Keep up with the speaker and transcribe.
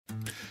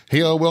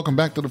Hey, all, welcome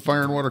back to the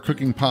Fire and Water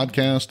Cooking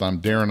Podcast. I'm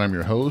Darren, I'm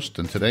your host,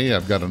 and today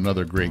I've got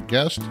another great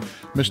guest,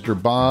 Mr.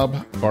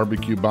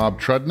 BBQ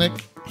Bob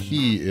Trudnak.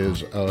 He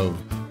is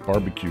of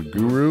BBQ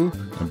Guru,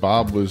 and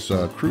Bob was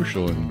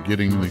crucial in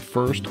getting the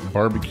first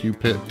barbecue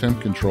pit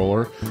temp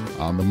controller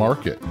on the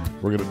market.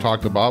 We're going to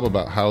talk to Bob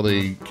about how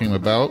they came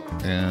about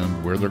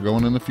and where they're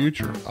going in the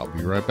future. I'll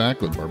be right back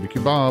with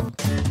BBQ Bob.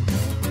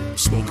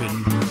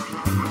 Smoking,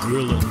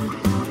 grilling,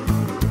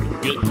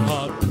 getting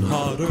hot and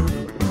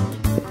hotter.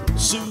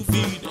 Sous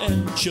vide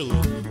and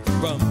chilling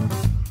from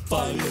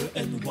fire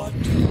and water.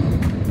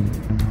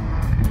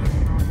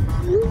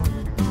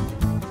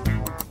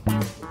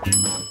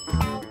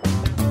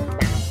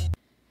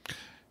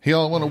 Hey,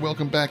 all, I want to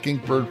welcome back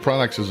Inkbird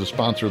Products as a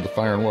sponsor of the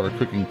Fire and Water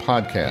Cooking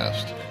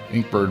Podcast.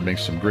 Inkbird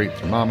makes some great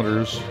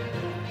thermometers,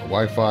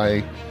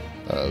 Wi-Fi,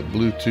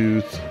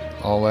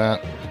 Bluetooth, all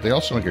that. But they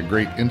also make a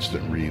great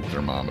instant read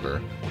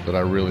thermometer that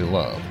I really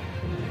love.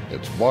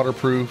 It's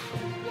waterproof,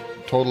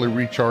 totally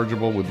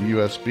rechargeable with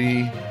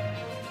USB,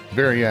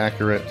 very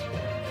accurate.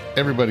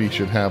 Everybody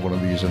should have one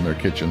of these in their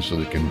kitchen so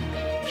they can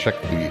check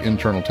the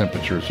internal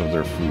temperatures of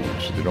their food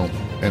so they don't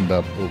end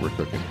up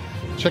overcooking.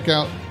 Check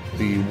out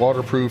the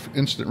waterproof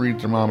instant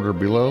read thermometer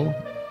below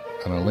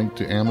and a link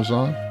to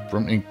Amazon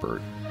from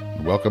Inkbird.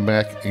 Welcome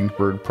back,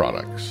 Inkbird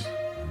Products.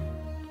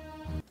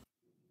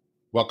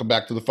 Welcome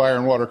back to the Fire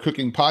and Water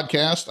Cooking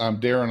Podcast.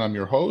 I'm Darren, I'm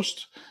your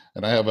host,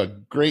 and I have a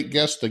great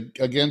guest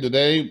again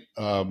today.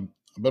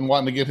 I've been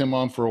wanting to get him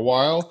on for a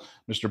while,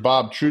 Mr.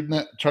 Bob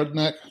Trudnak.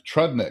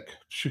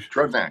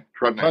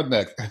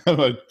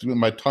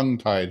 My tongue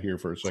tied here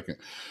for a second.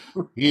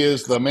 He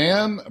is the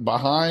man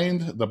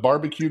behind the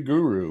BBQ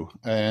Guru,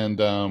 and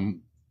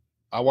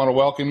I want to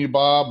welcome you,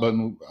 Bob,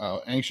 and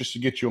anxious to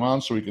get you on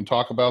so we can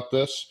talk about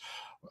this.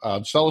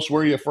 Tell us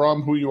where you're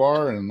from, who you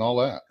are, and all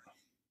that.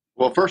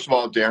 Well, first of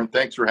all, Darren,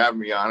 thanks for having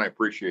me on. I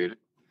appreciate it.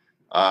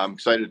 I'm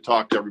excited to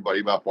talk to everybody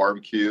about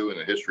barbecue and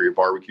the history of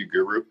BBQ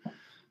Guru.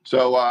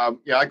 So,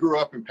 I grew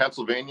up in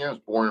Pennsylvania. I was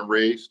born and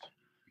raised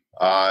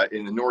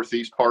in the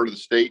northeast part of the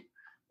state,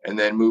 and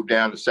then moved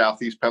down to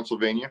southeast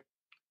Pennsylvania,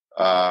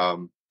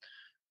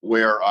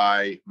 where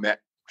I met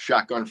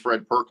Shotgun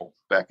Fred Perkle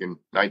back in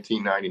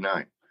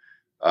 1999.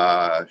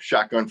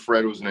 Shotgun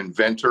Fred was an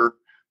inventor.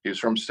 He was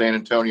from San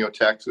Antonio,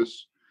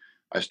 Texas.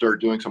 I started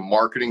doing some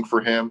marketing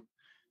for him,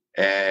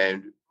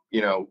 and,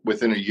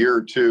 within a year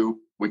or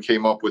two, we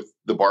came up with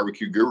the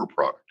BBQ Guru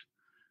product.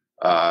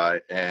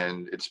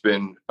 And it's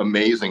been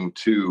amazing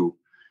to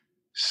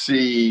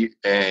see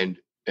and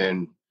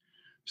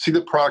see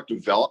the product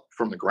develop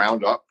from the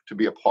ground up, to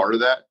be a part of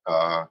that,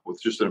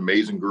 with just an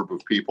amazing group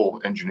of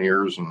people,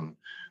 engineers, and,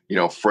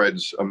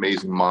 Fred's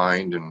amazing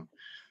mind, and,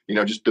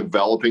 just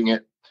developing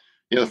it.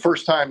 The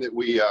first time that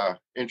we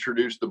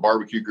introduced the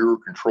BBQ Guru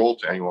control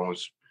to anyone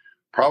was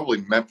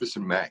probably Memphis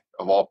in May,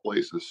 of all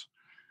places,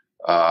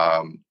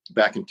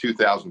 back in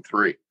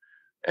 2003.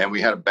 And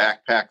we had a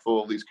backpack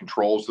full of these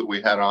controls that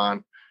we had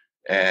on,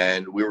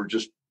 and we were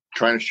just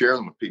trying to share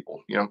them with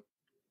people,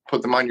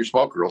 put them on your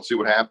smoke grill, see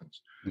what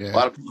happens. Yeah. A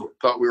lot of people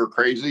thought we were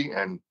crazy,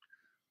 and,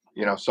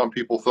 some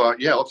people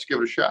thought, yeah, let's give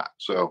it a shot.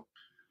 So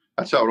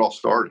that's how it all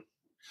started.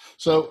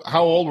 So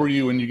how old were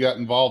you when you got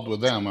involved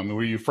with them? I mean,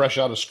 were you fresh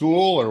out of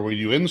school, or were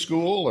you in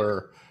school,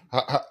 or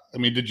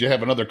did you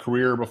have another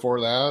career before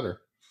that?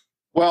 Or?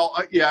 Well,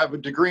 I have a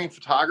degree in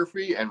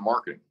photography and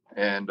marketing.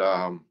 And,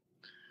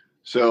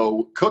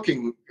 so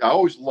cooking, I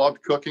always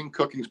loved cooking.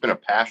 Cooking's been a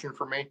passion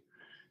for me.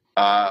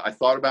 I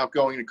thought about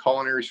going to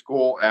culinary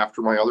school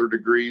after my other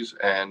degrees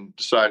and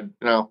decided,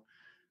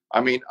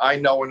 I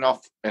know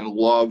enough and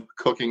love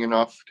cooking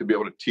enough to be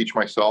able to teach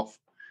myself,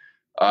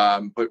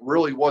 but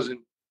really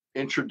wasn't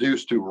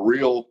introduced to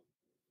real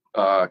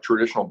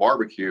traditional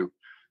barbecue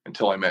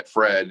until I met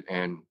Fred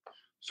and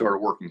started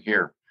working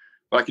here.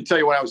 But I can tell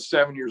you, when I was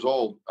 7 years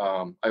old,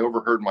 I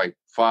overheard my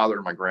father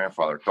and my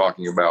grandfather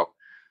talking about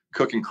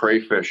cooking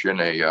crayfish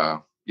in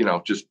a,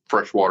 just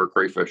freshwater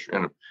crayfish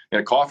in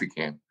a coffee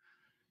can.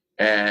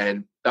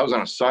 And that was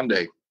on a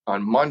Sunday.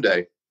 On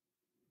Monday,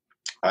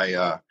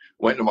 I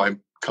went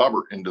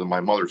into my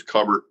mother's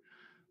cupboard,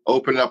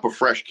 opened up a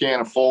fresh can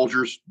of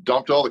Folgers,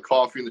 dumped all the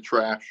coffee in the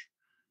trash,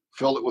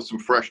 filled it with some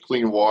fresh,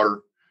 clean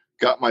water,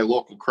 got my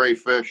local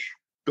crayfish,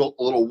 built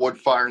a little wood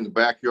fire in the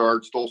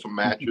backyard, stole some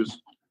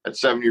matches. At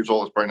 7 years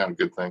old, it's probably not a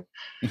good thing.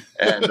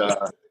 And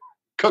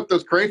cooked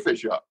those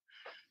crayfish up.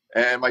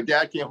 And my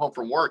dad came home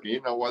from work. He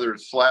didn't know whether to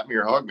slap me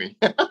or hug me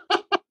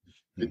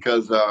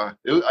because I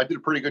did a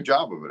pretty good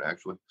job of it,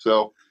 actually.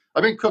 So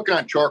I've been cooking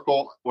on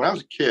charcoal. When I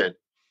was a kid,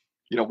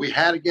 we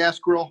had a gas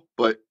grill,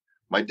 but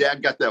my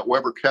dad got that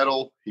Weber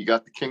kettle. He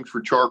got the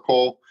Kingsford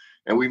charcoal.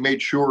 And we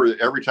made sure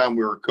that every time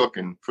we were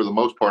cooking, for the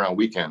most part on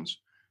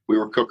weekends, we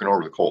were cooking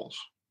over the coals.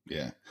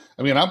 Yeah.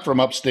 I'm from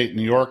upstate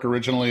New York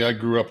originally. I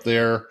grew up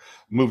there,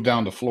 moved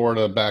down to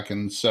Florida back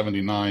in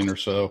 79 or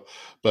so.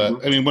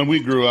 But, when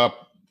we grew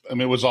up,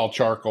 it was all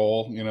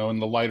charcoal,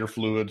 and the lighter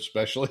fluid,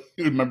 especially.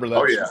 You remember that?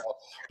 Oh, yeah.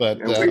 But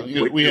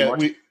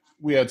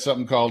we had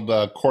something called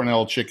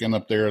Cornell Chicken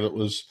up there that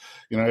was,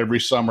 every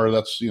summer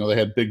they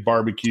had big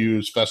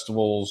barbecues,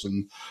 festivals,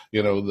 and,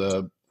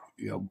 the,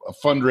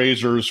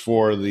 fundraisers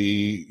for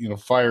the,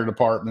 fire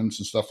departments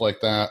and stuff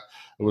like that.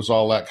 It was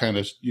all that kind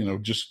of,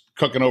 just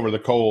cooking over the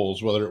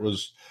coals, whether it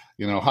was,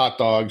 hot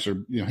dogs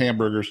or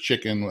hamburgers,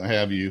 chicken, what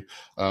have you.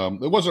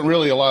 It wasn't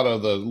really a lot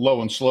of the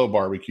low and slow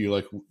barbecue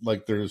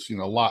like there's a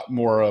lot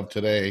more of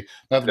today.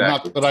 Not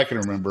that I can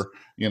remember.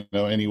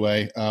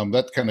 Anyway,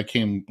 that kind of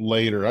came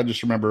later. I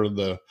just remember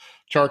the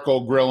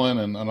charcoal grilling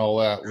and all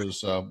that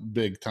was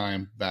big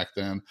time back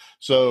then.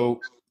 So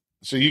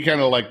you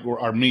kind of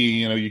are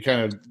me. You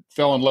kind of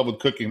fell in love with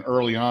cooking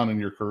early on in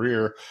your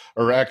career,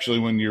 or actually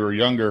when you were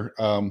younger.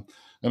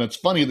 And it's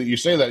funny that you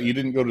say that you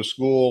didn't go to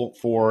school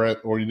for it,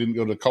 or you didn't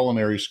go to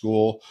culinary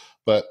school.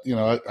 But,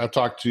 I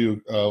talked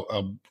to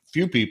a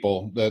few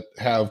people that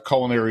have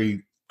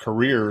culinary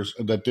careers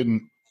that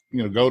didn't,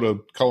 go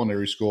to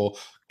culinary school.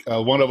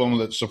 One of them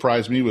that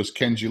surprised me was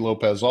Kenji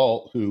Lopez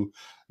Alt, who,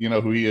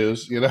 who he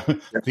is,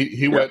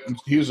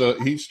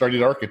 he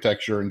studied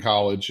architecture in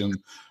college and,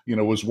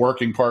 was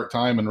working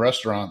part-time in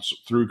restaurants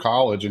through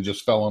college and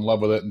just fell in love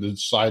with it and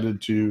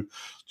decided to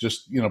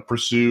just,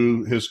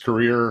 pursue his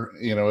career,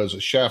 as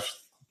a chef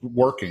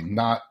working,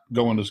 not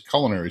going to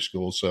culinary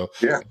school. So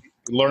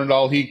learned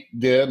all he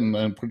did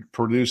and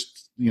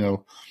produced,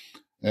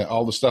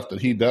 all the stuff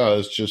that he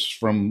does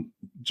just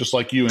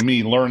like you and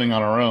me learning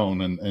on our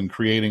own and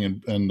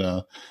creating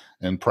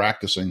and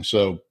practicing.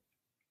 So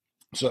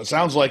it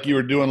sounds like you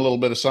were doing a little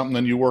bit of something,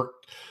 then you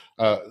worked.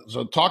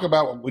 So talk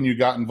about when you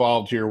got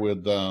involved here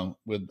with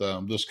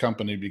this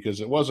company,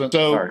 because it wasn't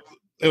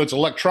it was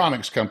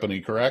electronics company,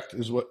 correct?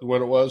 Is what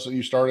it was that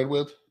you started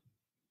with?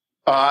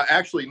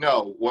 Actually,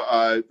 no.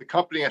 The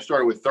company I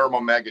started with, Thermo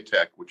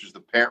Megatech, which is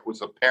was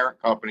the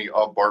parent company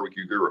of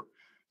BBQ Guru.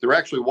 There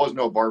actually was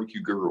no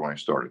BBQ Guru when I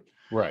started.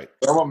 Right.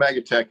 Thermo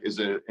Megatech is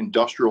an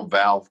industrial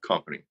valve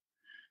company,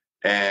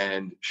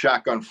 and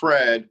Shotgun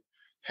Fred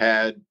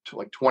had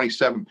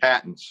 27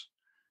 patents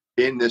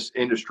in this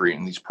industry,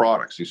 in these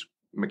products, these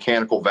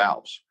mechanical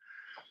valves.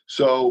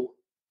 So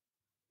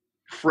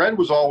Fred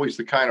was always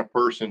the kind of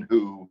person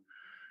who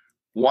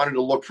wanted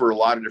to look for a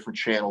lot of different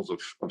channels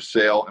of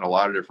sale and a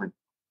lot of different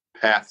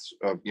paths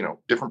of,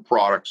 different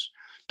products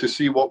to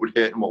see what would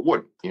hit and what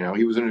wouldn't.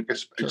 He was an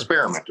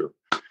experimenter,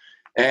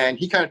 and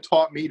he kind of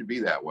taught me to be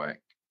that way.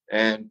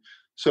 And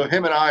so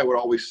him and I would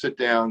always sit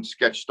down,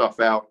 sketch stuff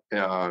out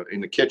in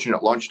the kitchen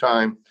at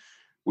lunchtime.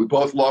 We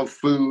both love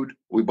food.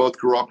 We both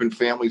grew up in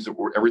families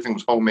where everything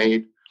was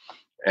homemade.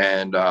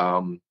 And,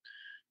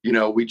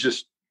 we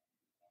just,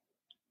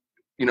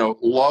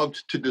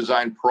 loved to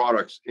design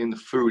products in the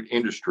food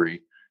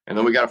industry. And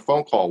then we got a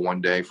phone call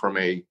one day from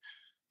a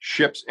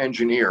ship's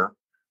engineer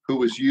who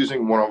was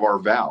using one of our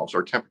valves,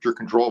 our temperature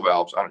control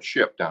valves, on a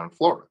ship down in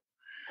Florida.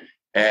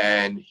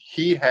 And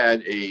he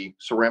had a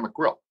ceramic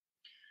grill.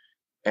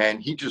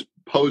 And he just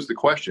posed the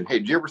question, hey,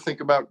 do you ever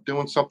think about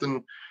doing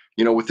something,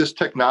 with this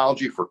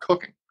technology for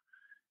cooking?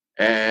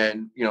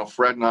 And,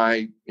 Fred and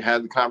I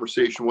had the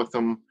conversation with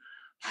him.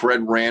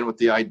 Fred ran with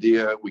the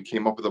idea. We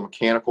came up with a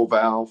mechanical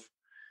valve.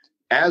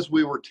 As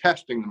we were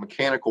testing the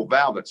mechanical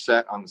valve that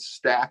sat on the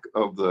stack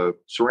of the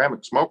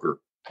ceramic smoker,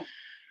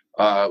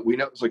 we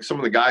noticed some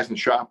of the guys in the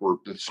shop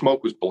the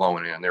smoke was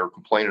blowing in. They were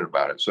complaining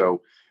about it.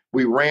 So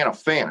we ran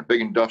a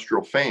big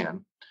industrial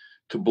fan,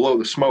 to blow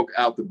the smoke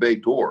out the bay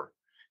door.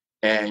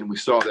 And we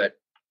saw that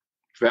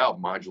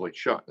valve modulate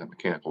shut, that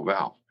mechanical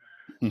valve.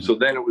 Mm-hmm. So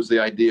then it was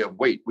the idea of,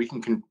 wait, we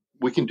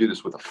can do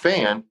this with a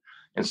fan.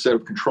 Instead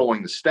of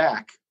controlling the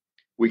stack,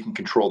 we can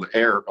control the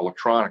air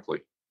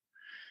electronically.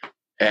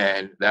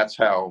 And that's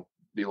how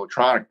the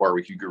electronic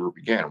BBQ Guru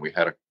began. We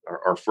had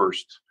our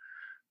first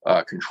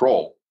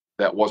control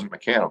that wasn't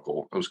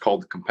mechanical. It was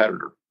called the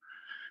Competitor.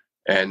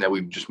 And then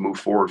we just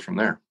moved forward from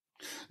there.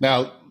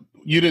 Now,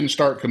 you didn't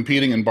start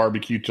competing in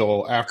barbecue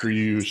till after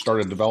you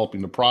started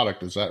developing the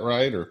product. Is that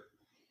right? Or?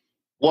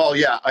 Well,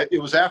 yeah,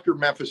 it was after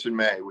Memphis in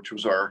May, which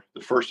was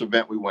the first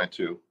event we went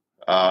to.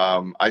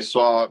 I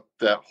saw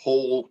that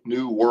whole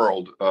new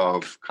world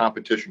of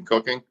competition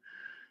cooking,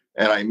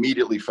 and I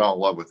immediately fell in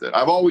love with it.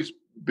 I've always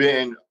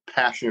been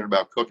passionate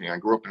about cooking. I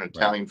grew up in an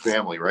Italian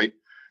family, right?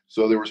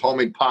 So there was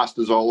homemade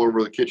pastas all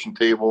over the kitchen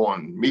table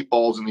and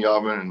meatballs in the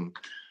oven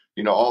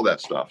and, all that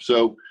stuff.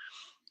 So,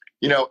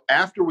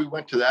 after we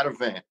went to that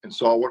event and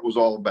saw what it was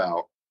all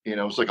about, it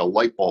was like a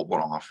light bulb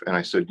went off. And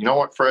I said, you know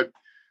what, Fred,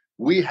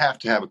 we have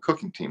to have a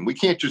cooking team. We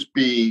can't just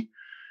be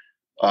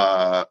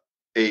a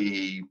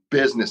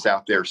business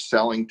out there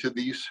selling to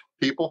these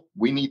people.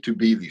 We need to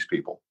be these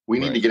people. We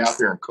need to get out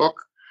there and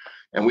cook,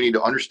 and we need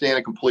to understand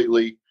it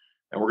completely.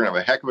 And we're going to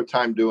have a heck of a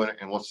time doing it.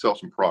 And let's sell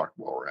some product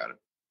while we're at it.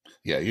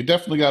 Yeah, you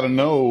definitely got to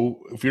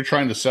know, if you're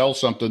trying to sell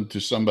something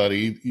to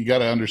somebody, you got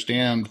to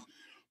understand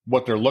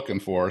what they're looking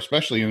for,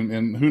 especially,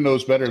 and who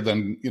knows better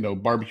than,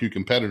 barbecue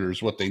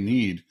competitors, what they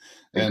need.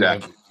 And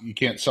exactly. You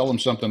can't sell them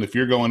something if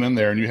you're going in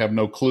there and you have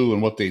no clue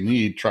on what they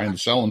need, trying to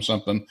sell them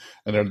something,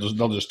 and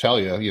they'll just tell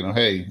you,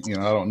 hey, I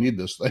don't need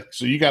this thing.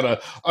 So you got to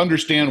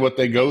understand what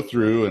they go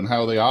through and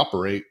how they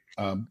operate.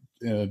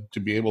 to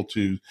be able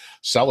to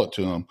sell it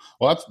to them.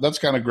 Well, that's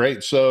kind of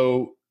great.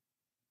 So,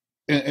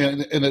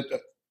 and it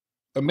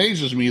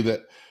amazes me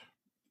that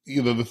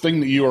the thing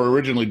that you were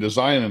originally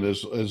designing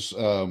is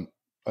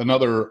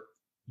another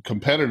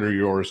competitor of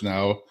yours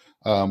now.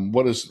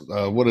 What is it?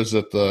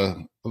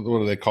 What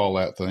do they call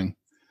that thing?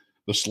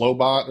 The slow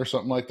bot or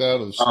something like that,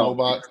 or the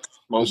Smobot?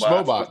 The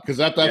Smobot, because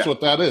that's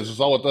what that is. It's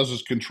all it does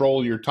is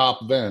control your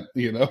top vent,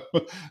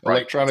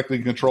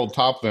 electronically controlled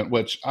top vent,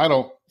 which I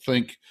don't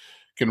think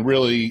can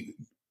really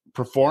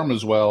perform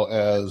as well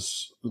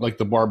as like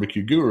the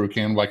BBQ Guru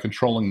can by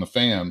controlling the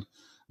fan,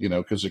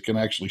 because it can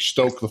actually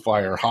stoke the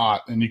fire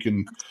hot, and you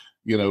can,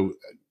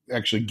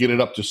 actually get it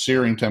up to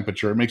searing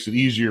temperature. It makes it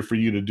easier for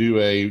you to do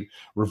a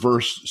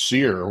reverse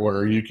sear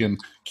where you can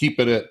keep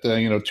it at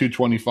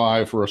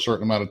 225 for a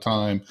certain amount of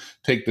time,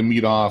 take the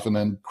meat off, and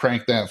then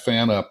crank that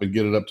fan up and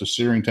get it up to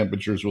searing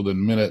temperatures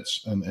within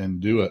minutes and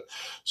do it.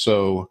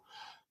 So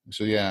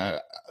yeah.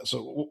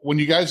 So when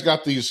you guys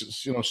got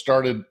these,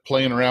 started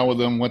playing around with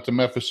them, went to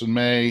Memphis in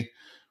May,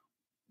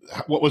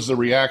 what was the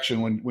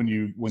reaction when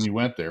you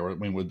went there? I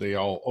mean, would they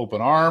all open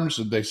arms?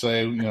 Did they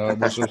say,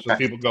 was there some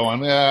people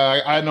going,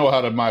 yeah, I know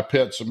how to my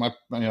pits, and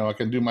I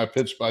can do my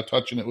pits by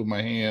touching it with my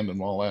hand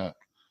and all that.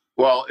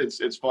 Well,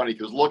 it's funny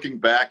because looking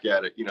back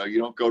at it, you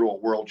don't go to a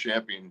world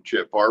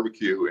championship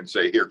barbecue and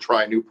say, here,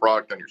 try a new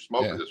product on your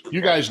smoker. Yeah. This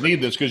you guys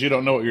need this because you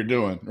don't know what you're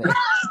doing.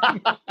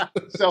 Right?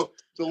 So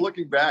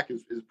looking back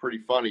is pretty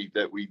funny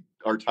that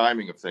our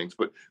timing of things,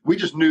 but we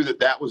just knew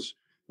that was.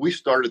 We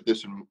started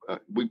this and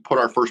we put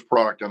our first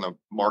product on the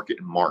market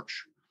in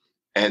March.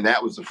 And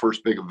that was the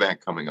first big event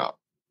coming up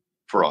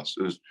for us.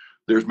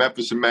 There's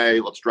Memphis in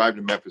May. Let's drive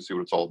to Memphis, see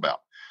what it's all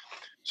about.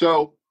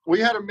 So we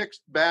had a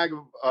mixed bag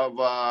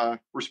of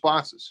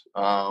responses.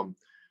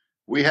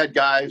 We had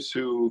guys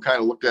who kind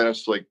of looked at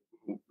us like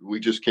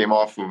we just came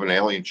off of an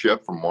alien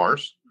ship from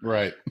Mars.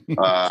 Right.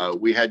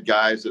 We had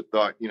guys that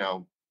thought,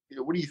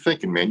 what are you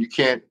thinking, man? You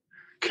can't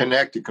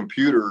connect a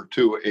computer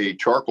to a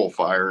charcoal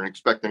fire and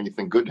expect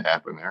anything good to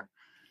happen there.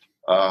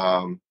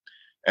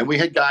 And we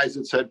had guys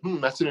that said,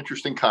 that's an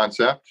interesting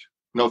concept.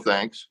 No,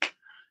 thanks.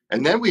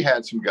 And then we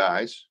had some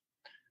guys,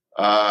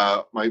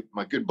 my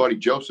good buddy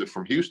Joseph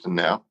from Houston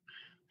now,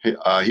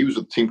 he was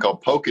with a team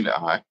called Poke in the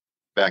Eye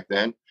back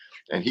then,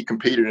 and he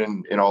competed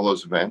in all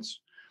those events.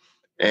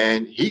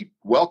 And he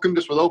welcomed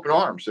us with open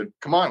arms, said,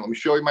 come on, let me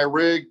show you my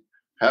rig,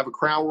 have a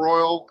Crown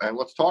Royal, and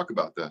let's talk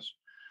about this.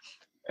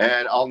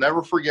 And I'll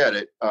never forget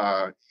it.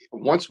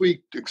 Once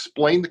we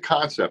explained the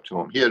concept to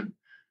him, he had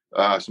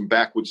some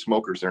backwood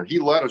smokers there, and he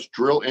let us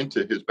drill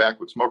into his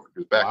backwood smoker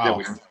because back then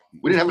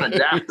we didn't have an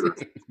adapter.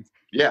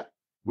 Yeah,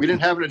 we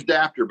didn't have an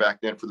adapter back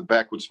then for the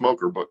backwood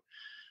smoker, but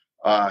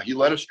he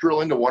let us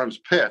drill into one of his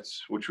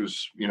pits, which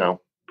was,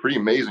 pretty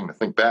amazing to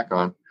think back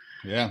on.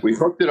 Yeah, we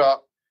hooked it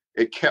up.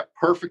 It kept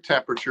perfect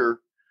temperature.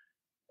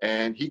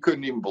 And he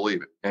couldn't even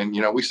believe it. And,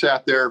 we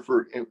sat there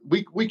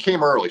we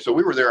came early. So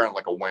we were there on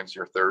like a Wednesday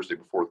or Thursday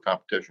before the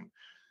competition.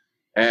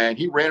 And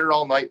he ran it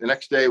all night. The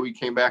next day we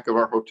came back to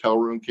our hotel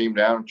room, came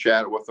down and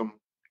chatted with him,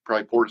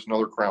 probably poured us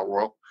another Crown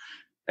Royal.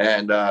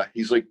 And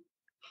he's like,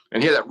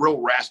 and he had that real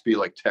raspy,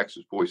 like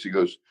Texas voice. He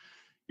goes,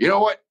 you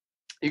know what?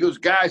 He goes,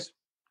 guys.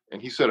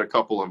 And he said a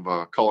couple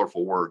of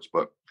colorful words,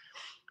 but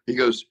he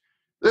goes,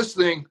 this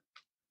thing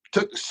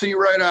took the C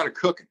right out of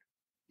cooking.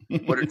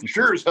 But it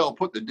sure as hell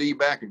put the D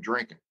back in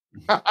drinking.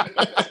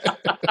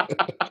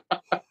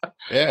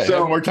 Yeah,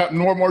 so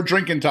more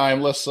drinking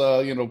time, less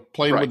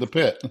playing with the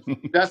pit.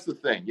 That's the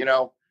thing.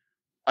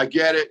 I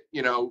get it.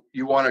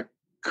 You want to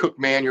cook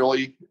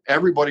manually.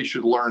 Everybody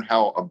should learn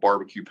how a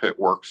barbecue pit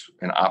works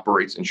and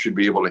operates and should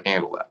be able to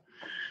handle that.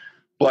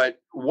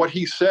 But what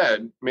he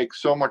said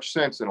makes so much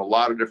sense in a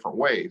lot of different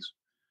ways.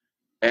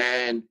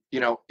 And,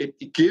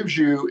 it gives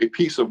you a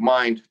peace of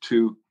mind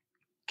to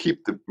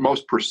keep the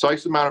most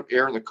precise amount of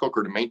air in the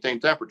cooker to maintain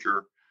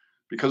temperature,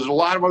 because there's a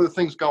lot of other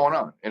things going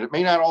on, and it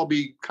may not all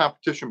be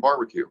competition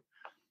barbecue.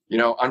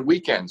 On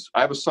weekends,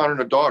 I have a son and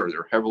a daughter.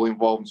 They're heavily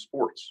involved in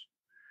sports.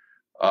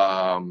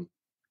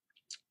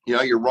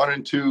 You're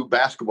running to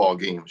basketball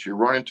games. You're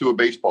running to a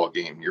baseball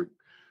game. You're,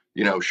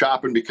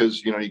 shopping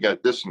because, you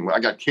got this, and I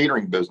got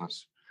catering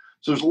business.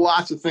 So there's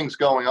lots of things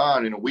going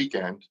on in a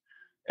weekend,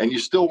 and you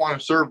still want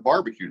to serve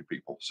barbecue to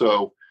people.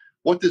 So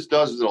what this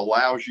does is it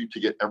allows you to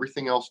get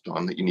everything else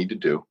done that you need to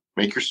do.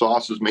 Make your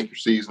sauces, make your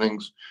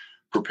seasonings,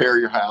 prepare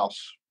your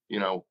house,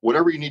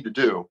 whatever you need to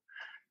do.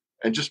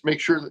 And just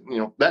make sure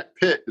that, that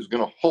pit is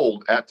going to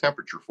hold at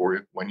temperature for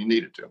you when you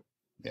need it to.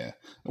 Yeah.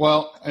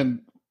 Well,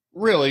 and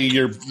really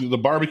the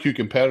barbecue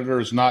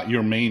competitor is not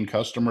your main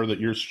customer that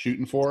you're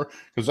shooting for,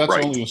 because that's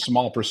right. Only a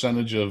small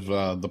percentage of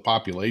the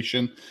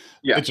population.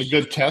 it's a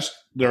good test.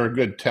 They're a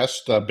good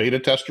test beta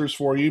testers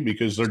for you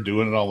because they're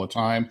doing it all the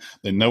time.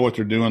 They know what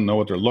they're doing, know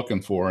what they're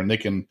looking for, and they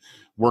can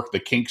work the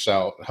kinks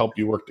out, help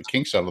you work the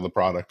kinks out of the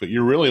product. But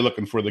you're really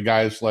looking for the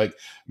guys like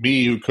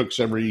me who cooks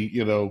every,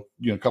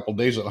 couple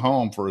days at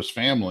home for his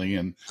family.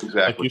 And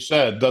like you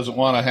said, doesn't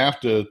want to have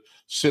to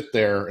sit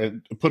there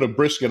and put a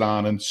brisket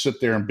on and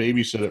sit there and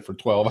babysit it for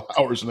 12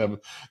 hours and have,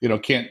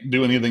 can't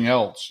do anything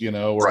else,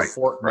 or a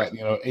pork butt,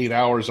 8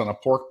 hours on a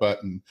pork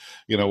butt. And,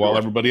 while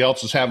everybody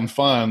else is having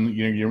fun,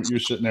 you're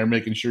sitting there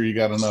making sure you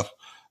got enough,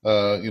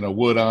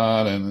 wood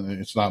on and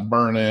it's not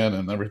burning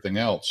and everything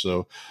else.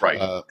 So,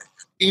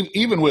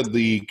 even with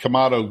the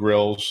Kamado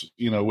grills,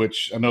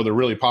 which I know they're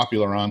really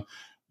popular on,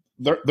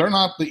 they're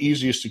not the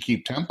easiest to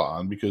keep temp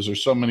on because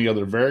there's so many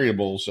other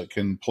variables that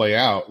can play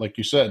out. Like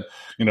you said,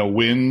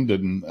 wind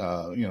and,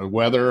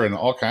 weather and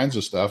all kinds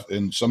of stuff.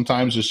 And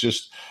sometimes it's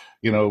just,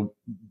 you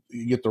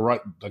get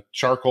the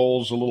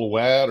charcoal's a little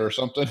wet or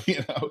something,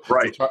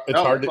 Right. It's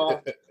hard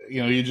to,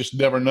 you just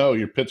never know.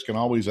 Your pits can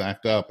always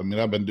act up. I mean,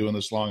 I've been doing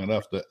this long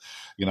enough that,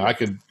 I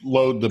could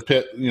load the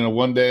pit,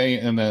 one day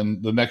and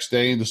then the next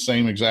day the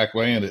same exact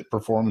way and it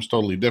performs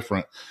totally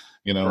different,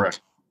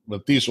 Correct.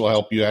 But these will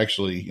help you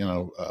actually,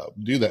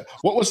 do that.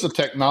 What was the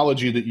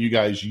technology that you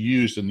guys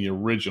used in the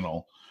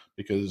original?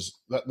 Because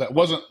that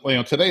wasn't,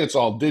 today it's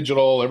all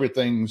digital.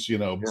 Everything's,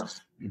 digital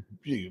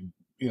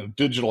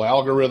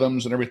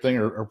algorithms and everything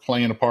are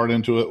playing a part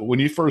into it. When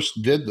you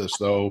first did this,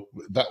 though,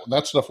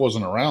 that stuff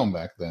wasn't around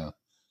back then.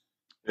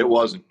 It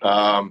wasn't.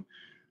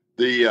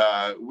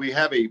 We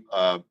have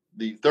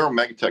the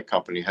Thermo Megatech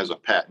company has a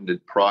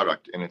patented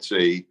product, and it's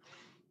a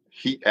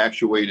heat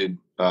actuated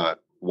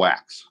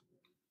wax.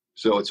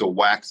 So it's a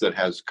wax that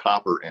has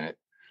copper in it,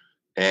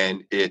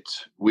 and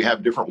we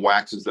have different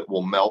waxes that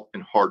will melt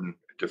and harden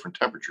at different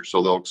temperatures.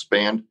 So they'll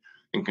expand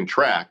and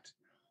contract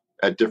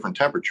at different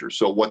temperatures.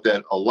 So what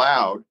that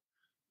allowed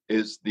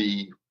is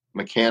the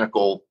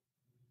mechanical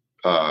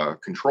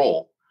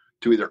control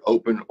to either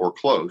open or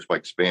close by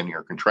expanding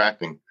or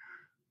contracting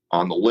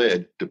on the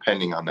lid,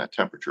 depending on that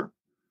temperature.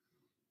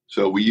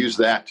 So we use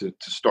that to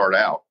start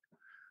out,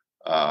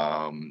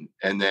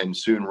 and then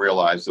soon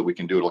realized that we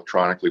can do it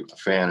electronically with the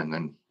fan, and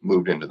then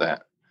moved into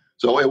that.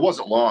 So it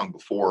wasn't long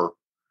before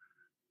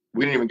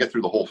we didn't even get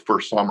through the whole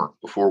first summer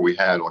before we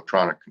had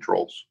electronic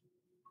controls.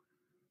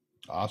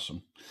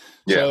 Awesome.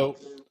 Yeah. So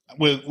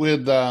with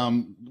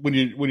when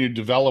you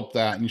developed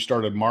that and you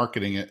started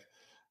marketing it,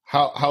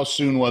 how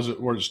soon was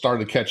it where it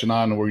started catching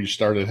on, where you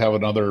started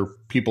having other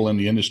people in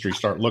the industry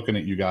start looking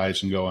at you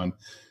guys and going,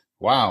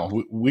 wow,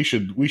 we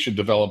should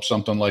develop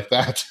something like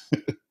that?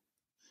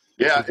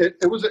 Yeah,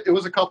 it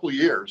was a couple of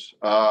years.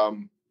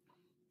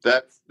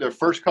 That the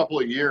first couple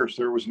of years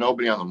there was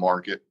nobody on the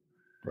market.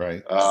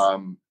 Right.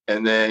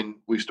 And then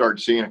we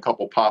started seeing a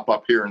couple pop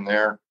up here and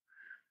there.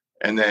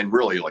 And then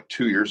really like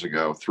 3 years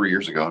ago, it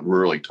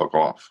really took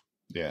off.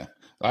 Yeah.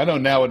 I know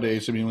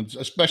nowadays, I mean,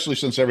 especially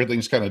since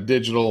everything's kind of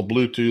digital,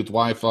 Bluetooth,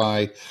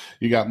 Wi-Fi,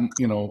 you got, a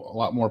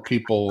lot more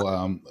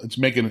people. It's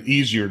making it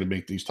easier to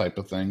make these type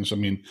of things. I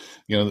mean,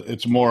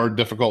 it's more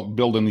difficult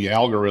building the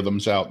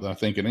algorithms out, I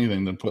think, in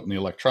anything than putting the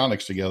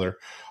electronics together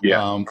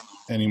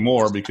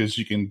anymore, because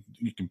you can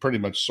pretty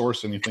much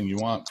source anything you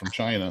want from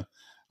China.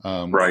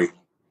 Right.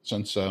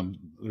 Since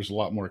there's a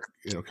lot more,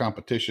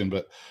 competition.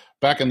 But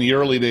back in the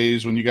early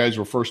days when you guys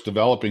were first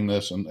developing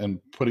this and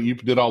you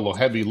did all the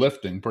heavy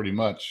lifting pretty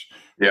much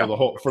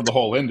for the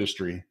whole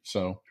industry.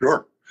 So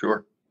sure.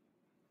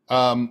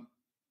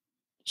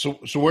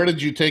 So where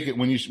did you take it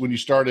when you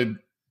started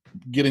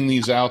getting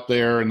these out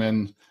there? And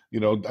then,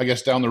 I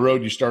guess down the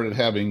road you started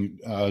having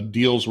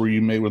deals where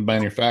you made with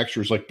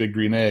manufacturers like Big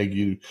Green Egg.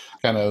 You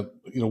kind of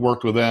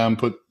worked with them,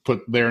 put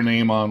their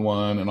name on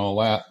one and all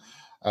that.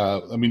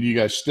 I mean, do you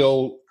guys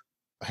still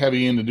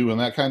heavy into doing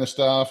that kind of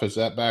stuff? Has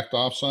that backed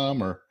off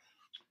some, or?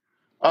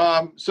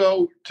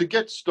 So to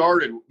get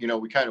started,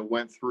 we kind of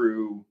went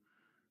to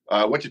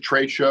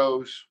trade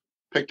shows,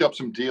 picked up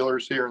some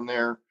dealers here and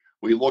there.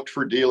 We looked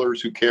for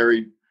dealers who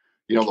carried,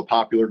 the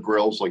popular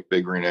grills like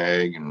Big Green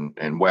Egg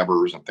and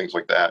Weber's and things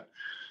like that.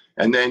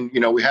 And then,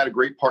 we had a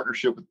great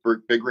partnership with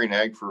Big Green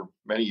Egg for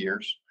many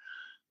years.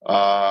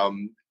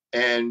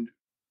 And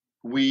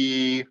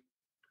we're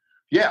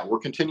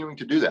continuing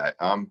to do that.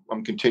 I'm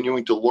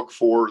continuing to look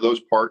for those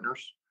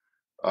partners.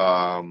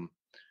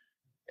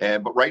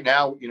 But right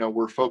now,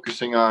 we're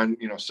focusing on,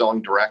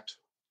 selling direct.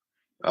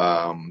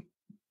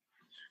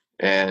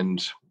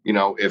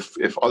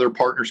 If other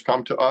partners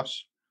come to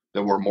us,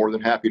 then we're more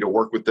than happy to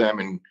work with them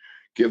and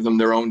give them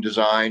their own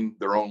design,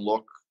 their own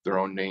look, their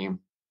own name,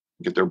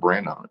 get their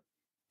brand on it.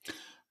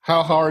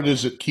 How hard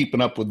is it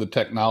keeping up with the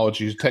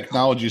technology?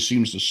 Technology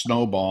seems to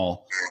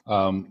snowball.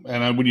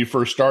 And when you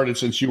first started,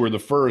 since you were the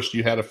first,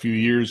 you had a few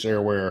years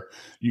there where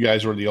you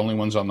guys were the only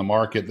ones on the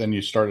market. Then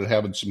you started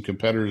having some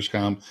competitors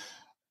come.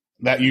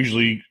 That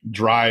usually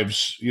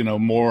drives,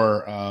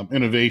 more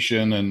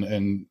innovation,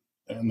 and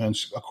then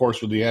of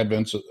course with the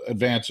advance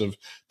of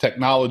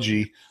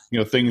technology,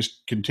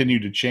 things continue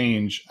to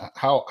change.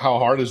 How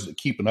hard is it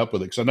keeping up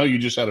with it? Because I know you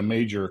just had a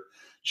major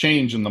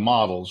change in the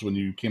models when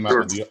you came out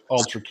Sure. with the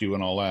Ultra Q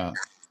and all that.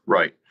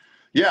 Right.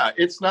 Yeah,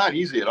 it's not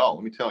easy at all.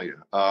 Let me tell you.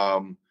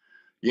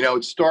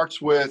 It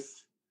starts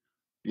with,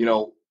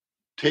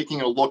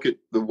 taking a look at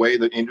the way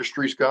the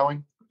industry's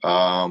going.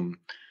 Sometimes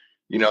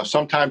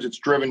it's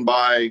driven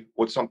by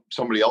what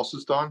somebody else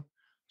has done.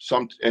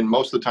 And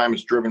most of the time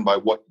it's driven by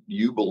what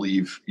you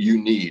believe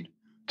you need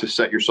to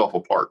set yourself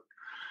apart.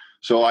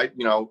 So I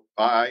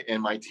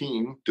and my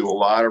team do a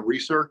lot of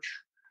research.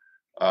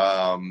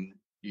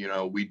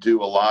 We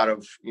do a lot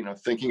of,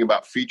 thinking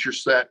about feature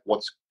set,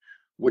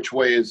 which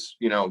way is,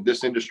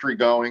 this industry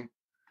going.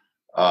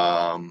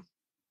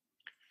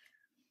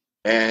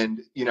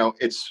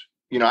 It's,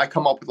 I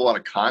come up with a lot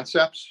of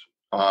concepts,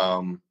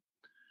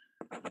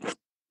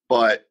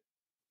 but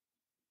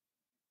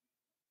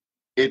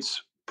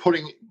it's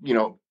putting,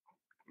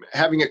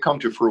 having it come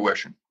to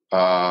fruition.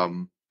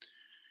 The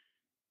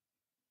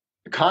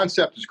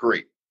concept is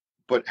great,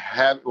 but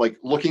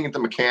looking at the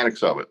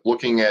mechanics of it,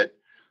 looking at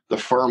the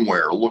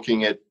firmware,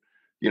 looking at,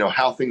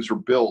 how things are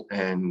built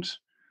and,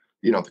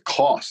 the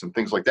costs and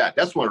things like that.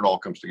 That's when it all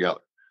comes together.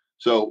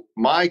 So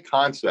my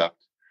concept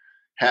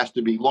has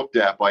to be looked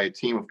at by a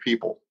team of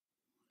people.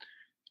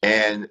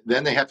 And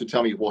then they have to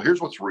tell me, well, here's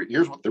what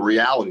the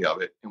reality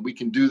of it. And we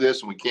can do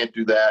this and we can't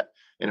do that.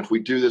 And if we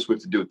do this, we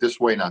have to do it this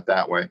way, not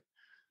that way.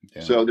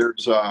 Yeah. So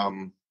there's a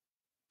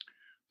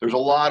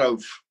lot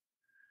of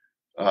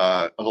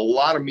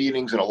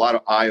meetings and a lot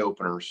of eye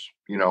openers,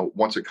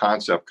 once a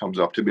concept comes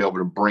up, to be able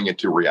to bring it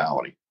to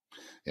reality.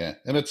 Yeah.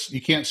 And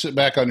you can't sit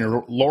back on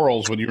your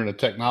laurels when you're in a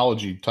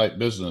technology type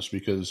business,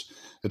 because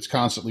it's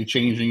constantly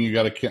changing. You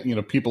got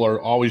to, people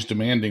are always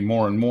demanding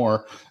more and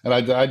more. And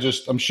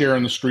I'm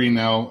sharing the screen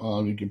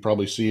now. You can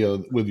probably see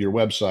with your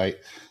website,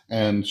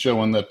 and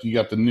showing that you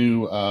got the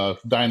new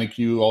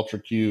DynaQ, Ultra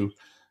Q.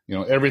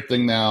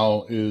 Everything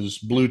now is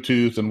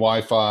Bluetooth and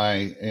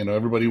Wi-Fi.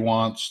 Everybody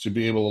wants to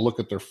be able to look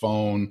at their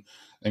phone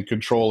and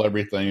control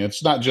everything.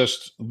 It's not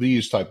just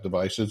these type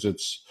devices.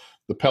 It's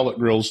the pellet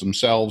grills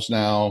themselves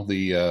now,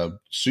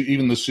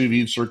 even the sous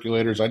vide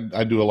circulators.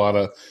 I do a lot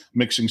of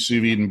mixing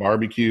sous vide and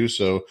barbecue.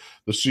 So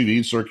the sous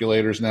vide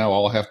circulators now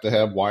all have to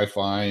have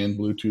Wi-Fi and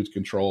Bluetooth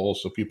control,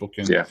 so people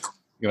can,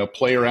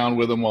 play around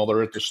with them while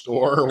they're at the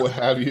store or what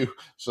have you.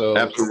 So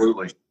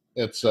absolutely,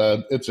 it's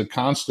a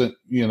constant,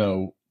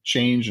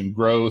 change and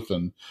growth,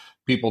 and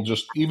people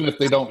just, even if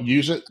they don't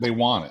use it, they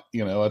want it.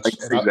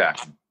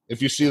 Exactly.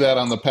 If you see that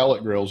on the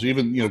pellet grills,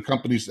 even,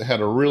 companies that had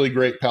a really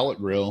great pellet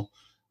grill,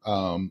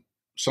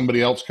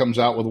 somebody else comes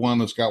out with one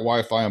that's got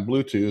Wi-Fi and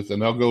Bluetooth,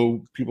 and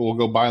people will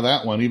go buy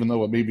that one, even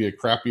though it may be a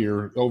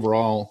crappier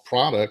overall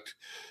product.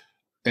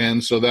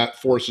 And so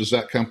that forces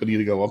that company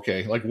to go,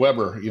 okay, like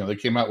Weber, they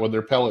came out with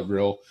their pellet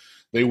grill.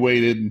 They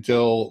waited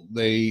until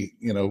they,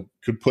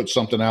 could put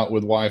something out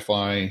with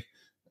Wi-Fi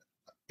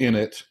in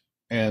it.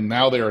 And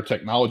now they're a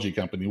technology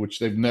company,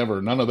 which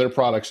none of their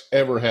products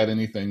ever had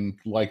anything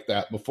like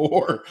that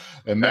before.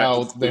 And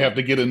now they have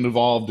to get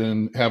involved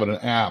in having an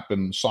app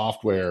and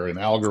software and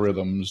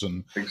algorithms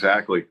and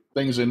exactly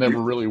things they never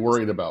really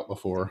worried about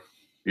before.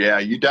 Yeah,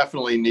 you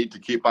definitely need to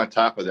keep on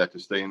top of that to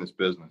stay in this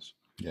business.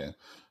 Yeah.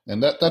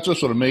 And that's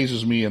just what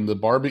amazes me in the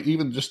barbecue,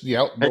 even just the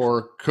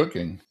outdoor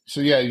cooking. So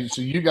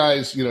you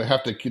guys,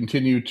 have to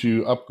continue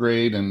to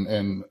upgrade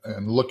and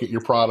look at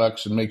your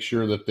products and make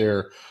sure that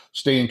they're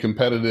staying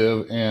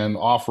competitive and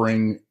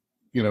offering,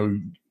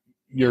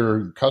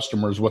 your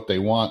customers what they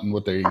want and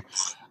what they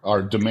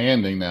are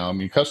demanding now. I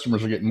mean,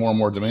 customers are getting more and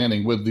more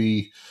demanding with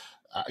the,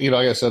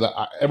 like I said,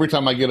 every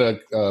time I get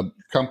a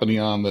company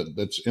on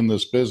that's in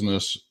this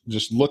business,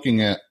 just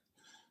looking at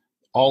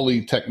all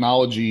the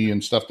technology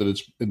and stuff that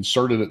it's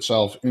inserted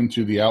itself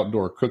into the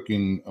outdoor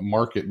cooking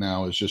market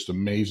now just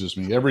amazes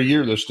me. Every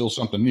year there's still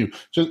something new.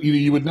 So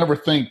you would never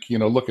think,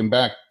 looking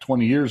back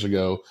 20 years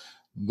ago,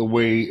 the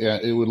way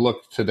it would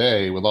look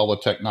today with all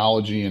the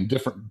technology and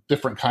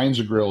different kinds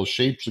of grills,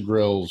 shapes of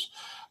grills,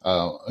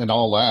 and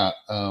all that.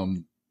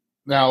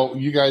 Now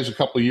you guys a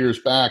couple of years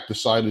back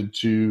decided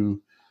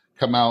to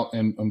come out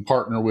and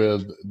partner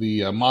with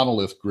the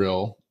Monolith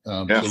grill.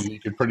 So you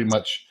could pretty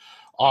much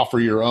offer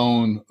your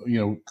own,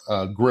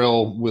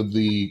 grill with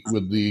the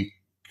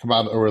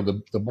commodity or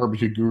the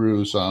BBQ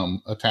Gurus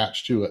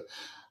attached to it.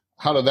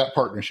 How did that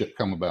partnership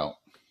come about?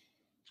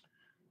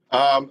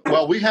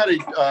 Well, we had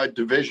a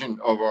division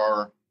of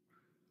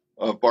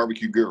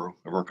BBQ Guru,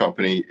 of our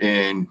company,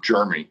 in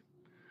Germany,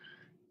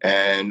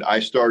 and I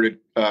started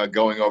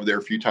going over there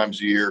a few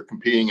times a year,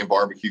 competing in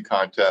barbecue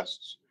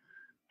contests,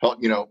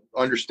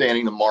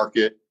 understanding the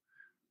market,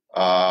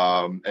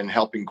 and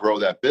helping grow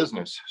that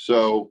business.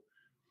 So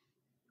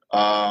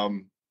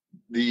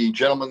the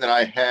gentleman that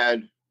I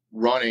had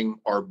running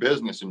our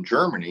business in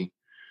Germany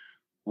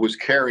was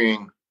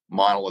carrying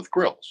Monolith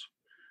grills,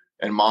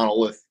 and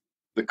Monolith,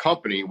 the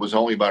company, was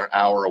only about an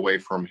hour away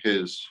from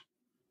his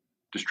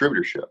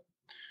distributorship.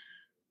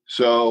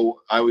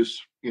 So I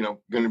was,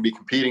 going to be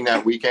competing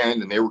that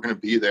weekend, and they were going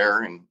to be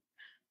there. And,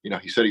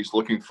 he said he's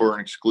looking for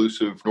an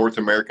exclusive North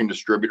American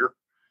distributor.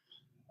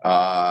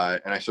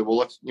 And I said, well,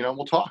 let's,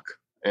 we'll talk.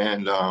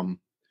 And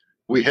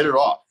we hit it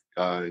off.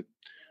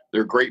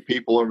 they're great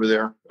people over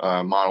there,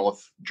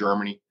 Monolith,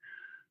 Germany.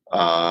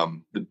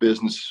 The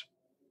business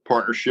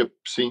partnership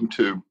seemed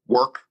to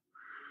work.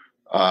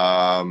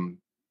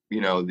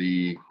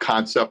 The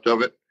concept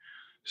of it.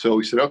 So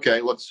we said,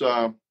 okay, let's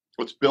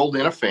build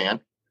in a fan.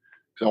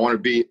 Because I want to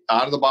be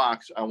out of the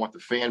box. I want the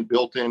fan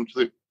built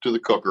into the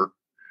cooker,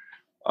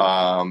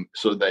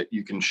 so that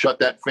you can shut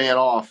that fan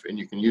off and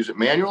you can use it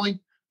manually,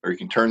 or you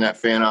can turn that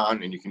fan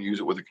on and you can use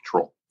it with a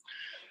control.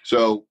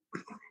 So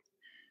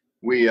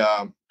we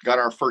got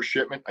our first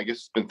shipment. I guess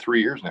it's been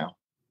 3 years now,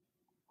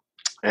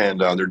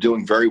 and they're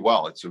doing very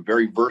well. It's a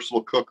very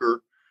versatile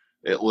cooker.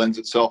 It lends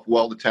itself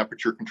well to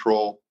temperature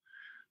control.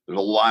 There's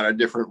a lot of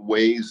different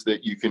ways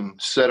that you can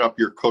set up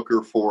your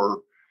cooker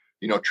for,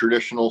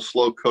 traditional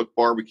slow cook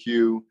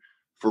barbecue,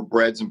 for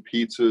breads and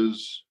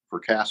pizzas, for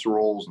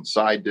casseroles and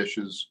side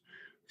dishes,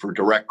 for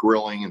direct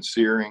grilling and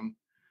searing.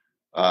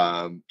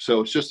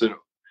 So it's just an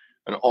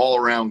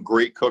all-around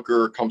great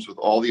cooker. It comes with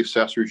all the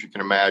accessories you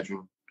can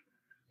imagine.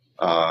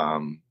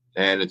 And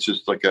it's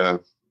just like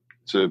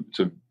it's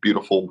a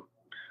beautiful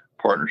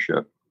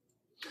partnership.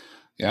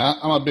 Yeah,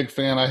 I'm a big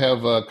fan. I have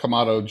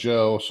Kamado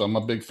Joe, so I'm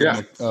a big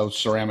fan of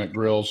ceramic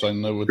grills. I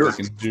know what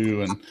they can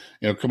do. And,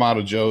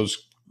 Kamado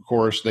Joe's, of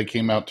course, they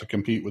came out to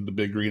compete with the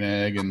Big Green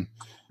Egg. And,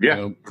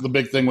 the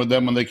big thing with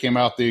them when they came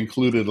out, they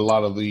included a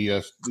lot of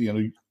the,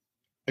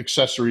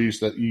 accessories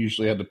that you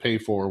usually had to pay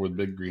for with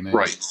Big Green Egg.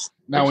 Right.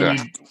 Now,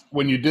 exactly.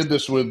 when you did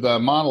this with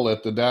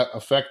Monolith, did that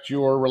affect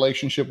your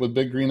relationship with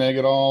Big Green Egg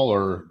at all,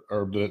 or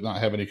did it not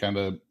have any kind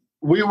of?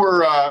 We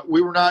were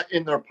not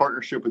in their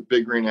partnership with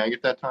Big Green Egg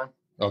at that time.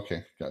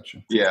 Okay,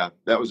 gotcha. Yeah,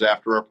 that was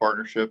after our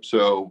partnership.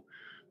 So,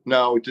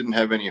 no, it didn't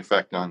have any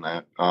effect on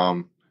that.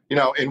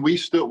 And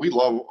we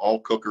love all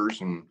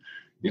cookers, and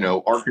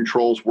our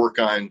controls work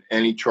on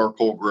any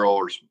charcoal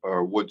grill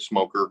or wood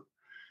smoker.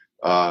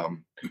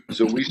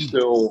 So we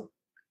still,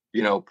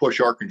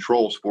 push our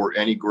controls for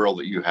any grill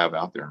that you have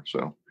out there.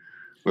 So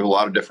we have a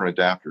lot of different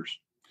adapters.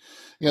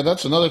 Yeah,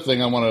 that's another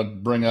thing I want to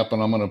bring up,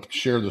 and I'm going to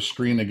share the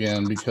screen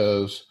again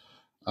because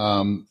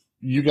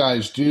you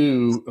guys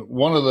do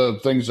one of the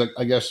things that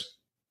I guess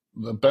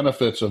the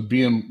benefits of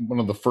being one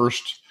of the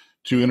first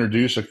to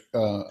introduce a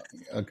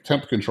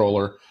temp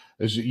controller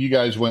is that you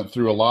guys went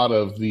through a lot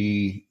of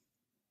the,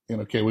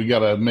 okay, we got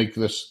to make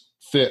this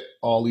fit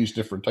all these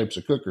different types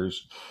of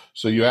cookers.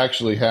 So you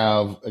actually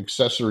have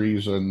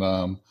accessories and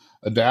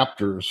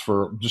adapters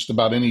for just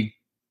about any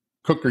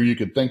cooker you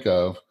could think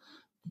of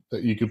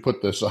that you could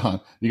put this on.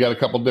 You got a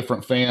couple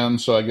different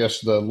fans. So I guess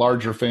the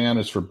larger fan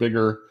is for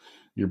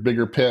your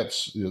bigger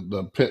pits.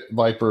 The Pit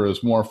Viper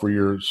is more for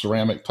your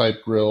ceramic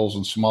type grills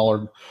and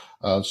smaller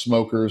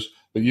smokers.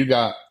 But you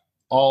got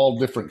all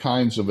different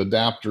kinds of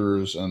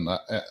adapters. And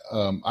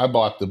I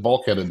bought the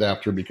bulkhead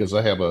adapter because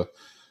I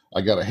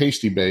got a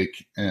Hasty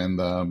Bake and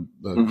the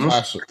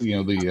classic,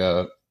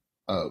 the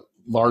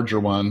larger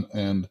one,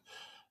 and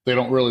they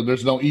don't really.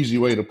 There's no easy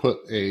way to put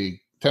a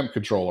temp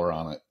controller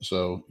on it,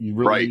 so you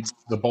really need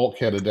the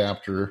bulkhead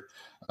adapter.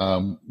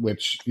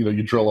 Which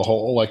you drill a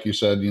hole like you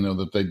said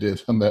that they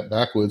did on that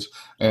backwoods,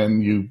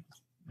 and you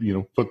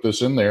put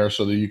this in there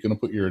so that you can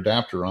put your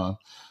adapter on.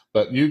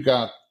 But you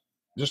got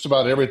just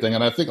about everything,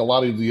 and I think a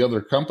lot of the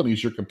other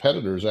companies, your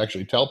competitors,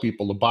 actually tell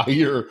people to buy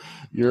your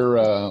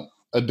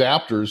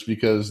adapters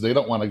because they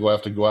don't want to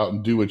have to go out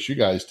and do what you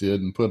guys did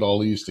and put all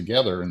these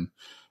together and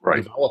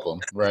develop them,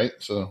 right?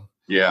 So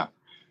yeah.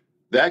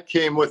 That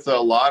came with a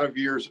lot of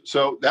years.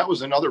 So that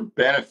was another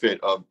benefit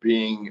of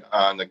being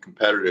on the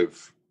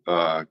competitive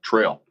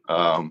trail,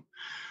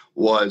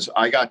 was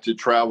I got to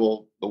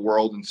travel the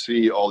world and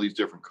see all these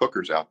different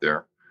cookers out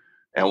there.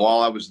 And while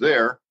I was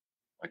there,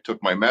 I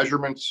took my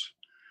measurements,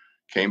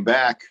 came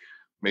back,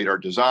 made our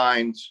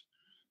designs,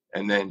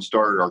 and then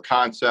started our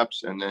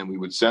concepts, and then we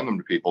would send them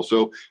to people.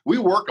 So we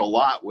work a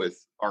lot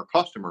with our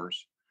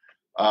customers,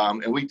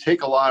 and we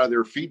take a lot of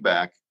their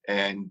feedback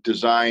and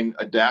design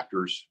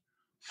adapters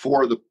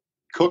for the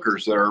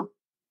cookers that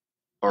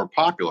are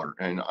popular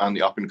and on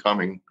the up and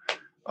coming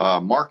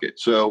market.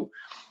 So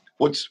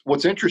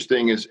what's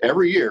interesting is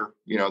every year,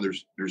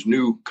 there's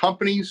new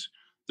companies,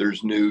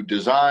 there's new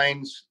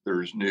designs,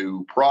 there's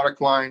new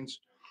product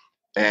lines,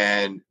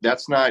 and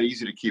that's not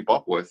easy to keep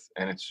up with.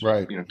 And it's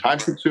time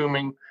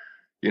consuming.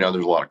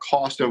 There's a lot of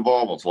cost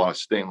involved. There's a lot of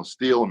stainless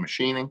steel and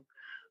machining,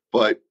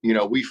 but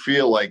we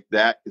feel like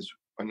that is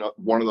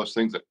one of those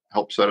things that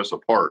helps set us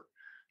apart,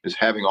 is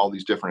having all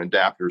these different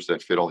adapters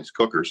that fit all these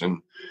cookers.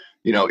 And,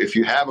 if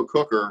you have a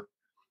cooker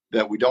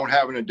that we don't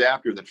have an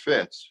adapter that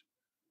fits,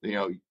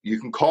 you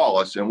can call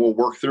us and we'll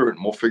work through it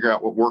and we'll figure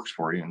out what works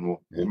for you, and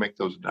we'll make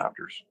those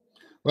adapters.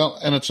 Well,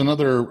 and it's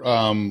another,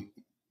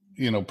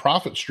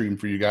 profit stream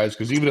for you guys,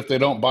 because even if they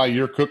don't buy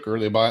your cooker,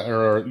 they buy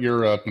or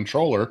your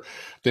controller,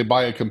 they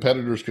buy a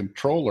competitor's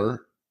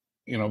controller.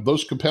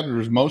 Those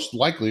competitors most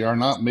likely are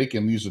not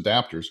making these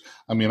adapters.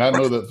 I mean, I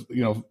know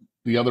that,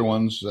 the other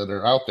ones that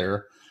are out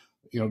there,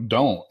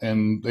 don't,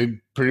 and they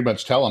pretty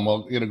much tell them,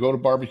 well, go to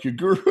BBQ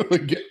Guru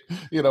and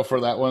get,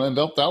 for that one, and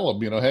they'll tell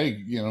them,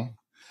 hey,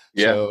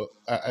 Yeah. So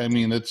I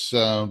mean, it's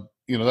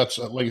that's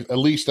at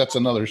least that's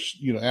another,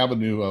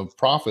 avenue of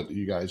profit that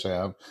you guys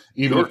have,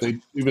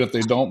 even if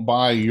they don't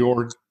buy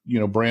your,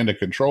 brand of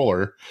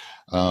controller,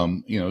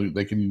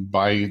 they can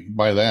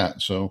buy that.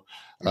 So,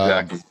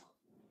 Exactly.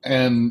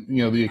 and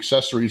the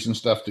accessories and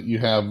stuff that you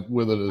have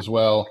with it as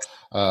well.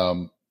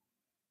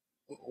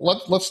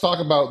 Let's talk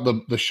about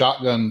the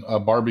shotgun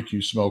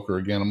barbecue smoker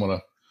again. I'm going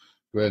to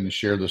go ahead and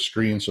share the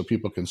screen so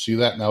people can see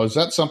that. Now, is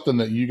that something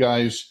that you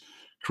guys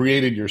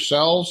created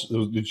yourselves?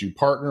 Did you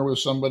partner with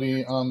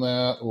somebody on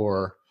that,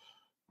 or?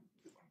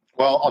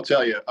 Well, I'll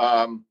tell you,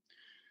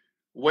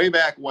 way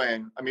back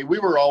when, we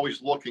were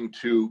always looking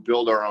to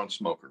build our own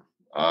smoker.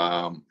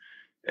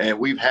 And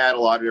we've had a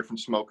lot of different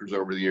smokers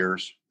over the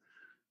years.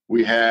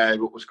 We had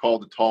what was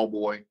called the Tall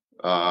Boy.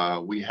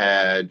 We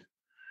had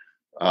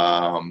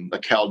a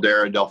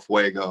Caldera del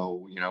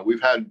Fuego.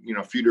 We've had,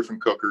 a few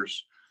different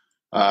cookers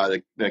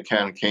that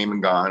kind of came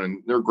and gone,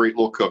 and they're great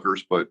little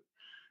cookers, but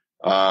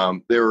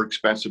they were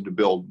expensive to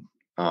build.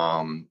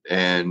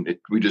 And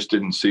we just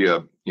didn't see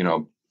that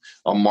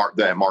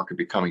market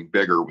becoming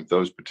bigger with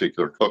those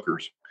particular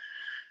cookers.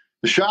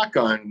 The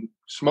shotgun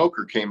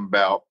smoker came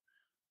about.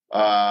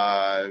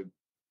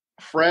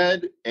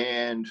 Fred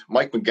and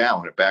Mike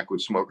McGowan at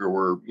Backwoods Smoker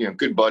were,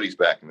 good buddies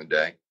back in the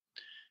day.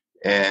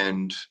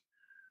 And,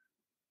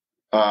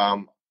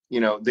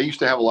 they used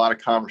to have a lot of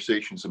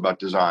conversations about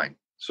design.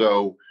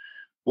 So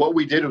what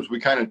we did was we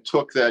kind of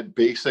took that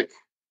basic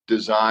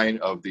design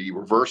of the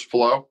reverse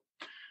flow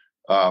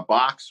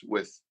box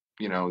with,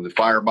 the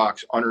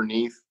firebox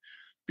underneath,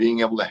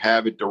 being able to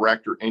have it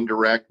direct or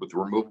indirect with the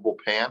removable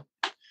pan.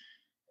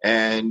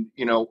 And,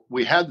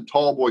 we had the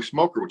Tall Boy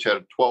smoker, which had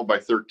a 12 by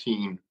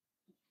 13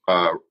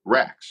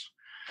 racks.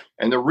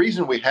 And the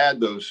reason we had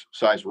those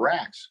size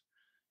racks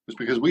was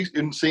because we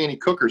didn't see any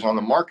cookers on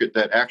the market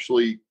that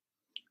actually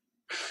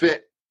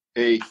fit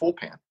a full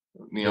pan,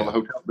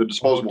 the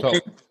disposable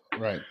pan.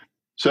 Right.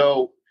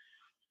 So,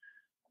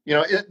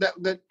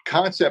 that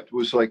concept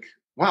was like,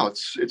 wow,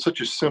 it's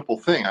such a simple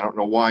thing. I don't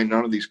know why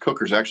none of these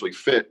cookers actually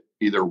fit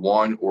either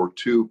one or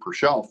two per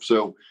shelf.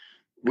 So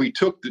we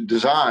took the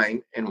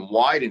design and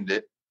widened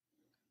it.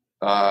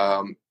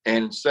 And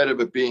instead of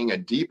it being a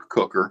deep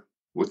cooker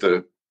with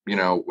a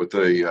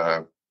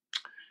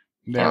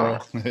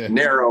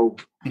narrow,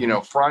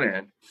 front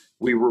end,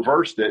 we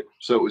reversed it.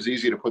 So it was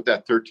easy to put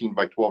that 13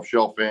 by 12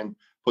 shelf in,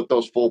 put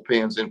those full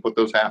pans in, put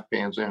those half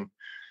pans in.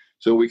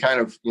 So we kind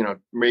of,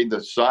 made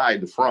the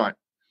side, the front.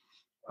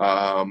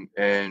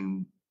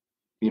 And,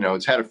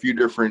 it's had a few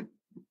different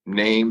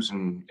names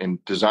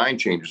and design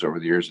changes over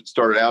the years. It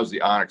started out as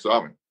the Onyx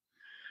oven.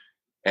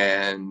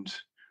 And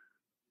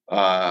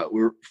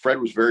Fred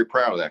was very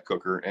proud of that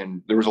cooker.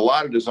 And there was a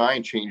lot of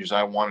design changes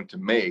I wanted to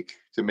make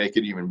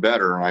it even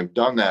better. And I've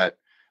done that.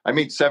 I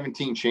made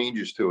 17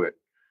 changes to it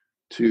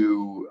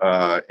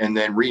and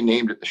then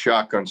renamed it the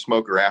Shotgun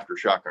Smoker after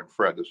Shotgun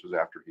Fred. This was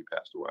after he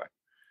passed away.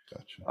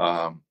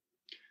 Gotcha.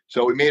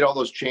 So we made all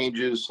those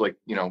changes, like,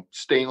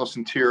 stainless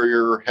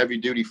interior, heavy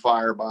duty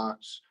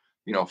firebox,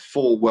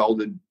 full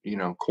welded,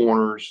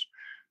 corners,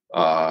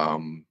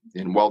 and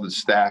welded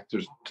stack.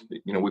 There's,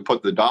 we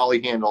put the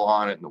dolly handle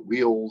on it and the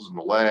wheels and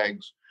the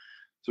legs.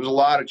 So there's a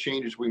lot of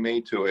changes we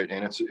made to it.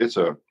 And it's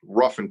a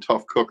rough and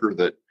tough cooker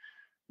that,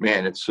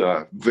 man, it's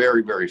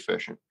very, very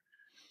efficient.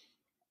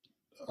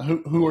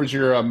 Who is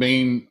your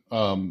main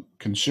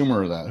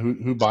consumer of that?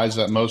 Who buys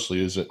that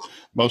mostly? Is it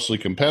mostly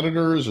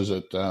competitors? Is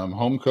it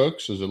home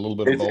cooks? Is it a little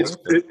bit of both?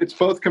 It's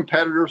both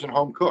competitors and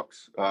home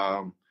cooks.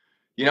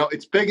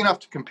 It's big enough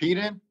to compete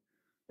in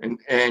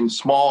and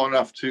small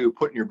enough to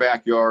put in your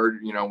backyard,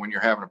 when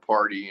you're having a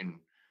party, and,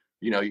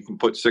 you can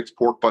put 6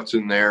 pork butts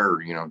in there,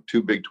 or,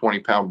 2 big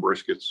 20-pound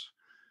briskets.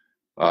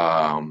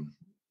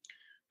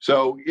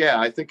 So yeah,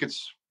 I think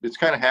it's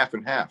kind of half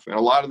and half. And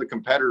a lot of the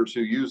competitors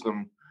who use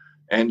them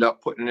end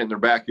up putting it in their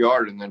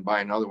backyard and then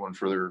buy another one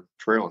for their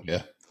trailer.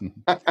 Yeah.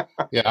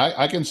 Yeah,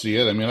 I can see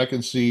it. I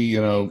can see,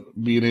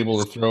 being able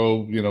to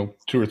throw,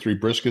 2 or 3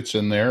 briskets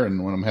in there,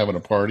 and when I'm having a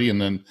party,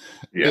 and then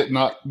it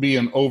not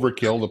being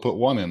overkill to put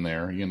one in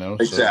there,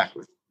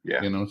 Exactly. So,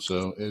 yeah.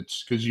 So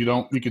it's because you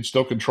can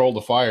still control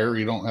the fire.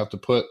 You don't have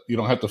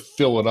to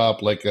fill it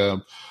up like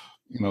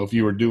if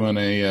you were doing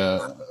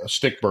a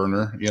stick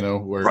burner,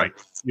 where right.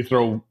 if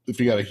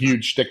you got a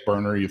huge stick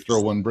burner, you throw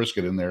 1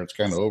 brisket in there, it's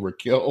kind of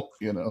overkill,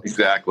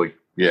 Exactly.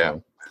 Yeah.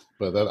 So,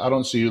 but I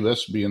don't see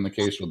this being the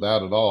case with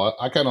that at all.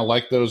 I kind of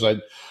like those. I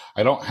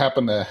don't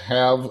happen to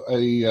have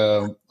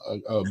a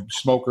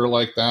smoker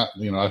like that.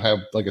 I have,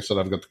 like I said,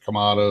 I've got the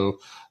Kamado,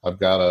 I've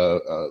got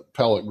a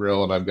pellet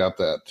grill, and I've got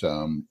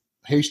that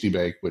Hasty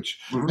Bake, which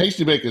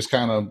Hasty Bake is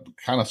kind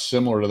of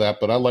similar to that.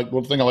 But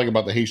one thing I like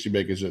about the Hasty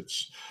Bake is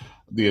it's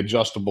the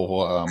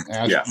adjustable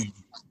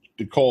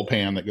the coal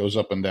pan that goes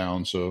up and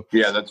down. So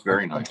yeah, that's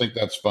very nice. I think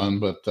that's fun.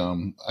 But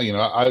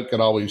I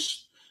could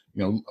always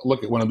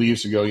look at one of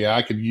these and go, yeah,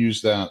 I could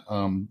use that.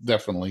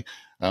 Definitely.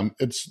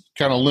 It's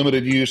kind of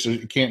limited use.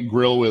 You can't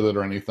grill with it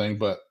or anything,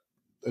 but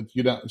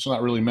it's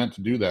not really meant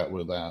to do that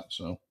with that.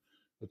 So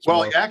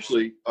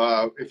actually,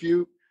 I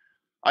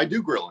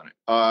do grill in it.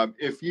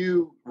 If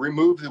you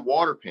remove the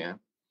water pan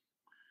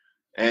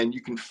and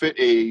you can fit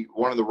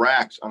one of the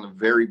racks on the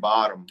very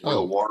bottom where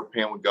the water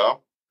pan would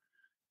go,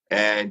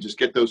 and just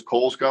get those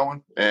coals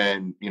going.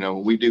 And,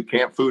 we do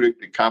camp food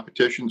at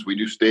competitions. We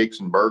do steaks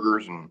and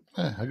burgers. And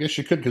I guess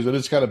you could, because it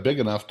is kind of big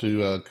enough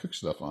to cook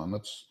stuff on.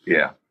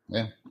 Yeah.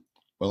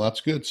 Well,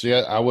 that's good. See,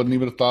 I wouldn't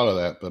even have thought of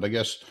that, but I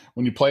guess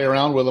when you play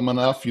around with them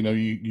enough,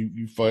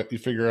 you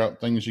figure out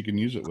things you can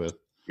use it with.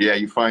 Yeah,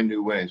 you find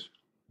new ways.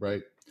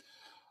 Right.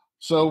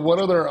 So what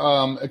other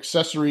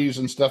accessories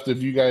and stuff that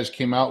you guys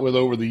came out with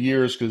over the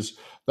years? Because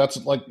that's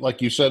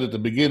like you said at the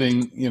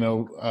beginning,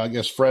 I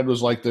guess Fred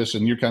was like this,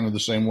 and you're kind of the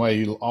same way.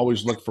 You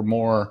always look for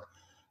more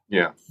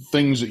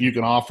things that you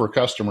can offer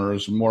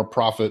customers, more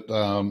profit,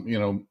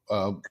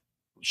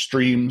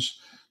 streams.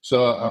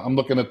 So I'm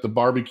looking at the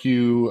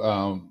barbecue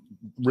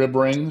rib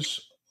rings.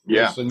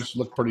 Yeah. Those things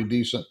look pretty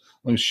decent.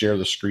 Let me share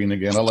the screen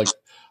again. I like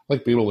to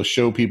be able to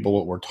show people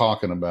what we're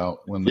talking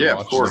about when they're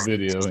watching the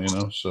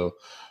video, so.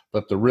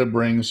 But the rib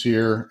rings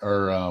here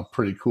are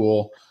pretty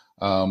cool.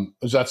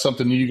 Is that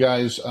something you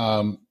guys,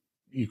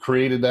 you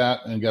created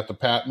that and got the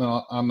patent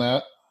on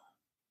that?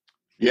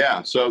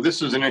 Yeah. So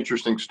this is an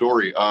interesting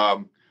story.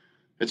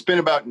 It's been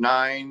about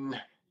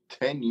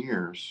 10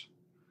 years,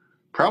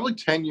 probably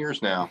 10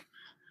 years now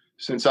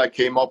since I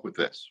came up with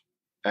this.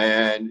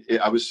 And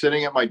I was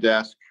sitting at my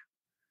desk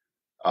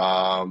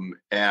and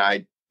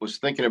I was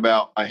thinking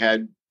about, I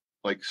had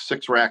like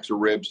 6 racks of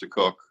ribs to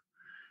cook.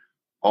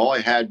 All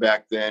I had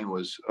back then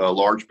was a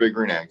large Big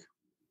Green Egg.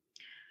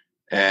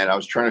 And I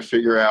was trying to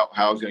figure out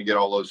how I was going to get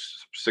all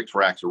those 6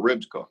 racks of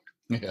ribs cooked.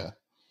 Yeah.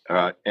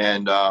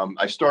 And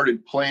I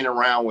started playing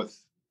around with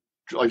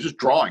just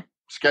drawing,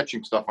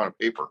 sketching stuff on a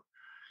paper.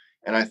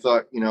 And I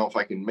thought, if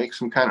I can make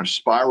some kind of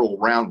spiral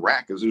round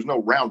rack, because there's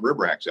no round rib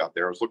racks out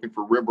there. I was looking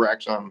for rib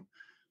racks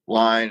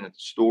online at the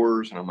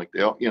stores. And I'm like,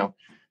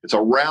 it's a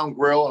round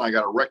grill and I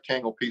got a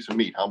rectangle piece of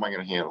meat. How am I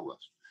going to handle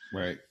this?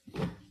 Right.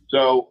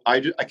 So I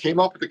came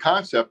up with the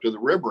concept of the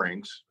rib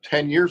rings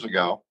 10 years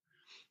ago,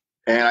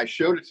 and I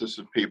showed it to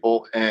some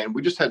people, and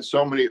we just had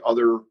so many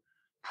other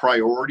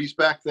priorities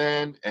back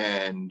then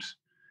and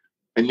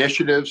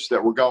initiatives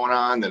that were going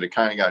on that it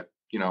kind of got,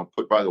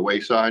 put by the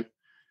wayside.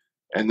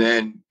 And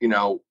then,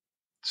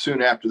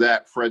 soon after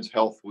that, Fred's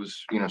health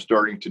was,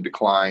 starting to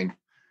decline,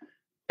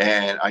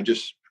 and I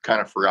just kind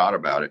of forgot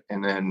about it.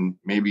 And then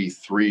maybe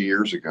 3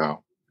 years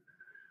ago,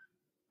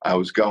 I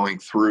was going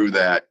through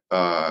that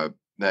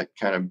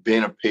kind of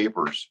bin of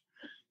papers,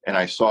 and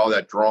I saw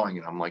that drawing,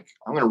 and I'm like,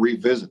 I'm going to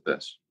revisit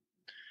this.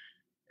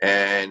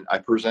 And I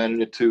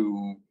presented it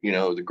to,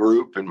 the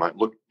group, and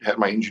had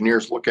my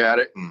engineers look at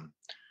it, and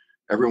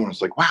everyone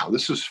was like, wow,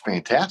 this is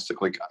fantastic.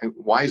 Like,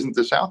 why isn't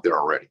this out there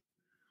already?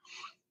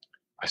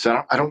 I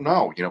said, I don't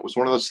know. It was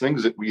one of those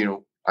things that,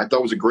 I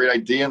thought was a great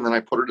idea, and then I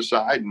put it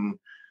aside, and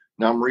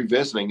now I'm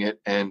revisiting it,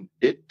 and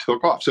it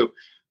took off. So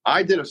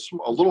I did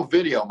a little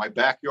video in my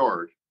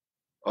backyard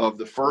of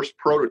the first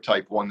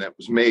prototype one that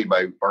was made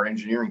by our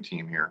engineering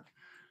team here.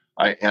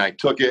 I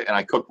took it and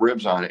I cooked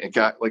ribs on it. It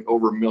got like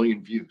over 1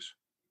 million views.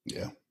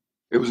 Yeah.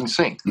 It was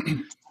insane.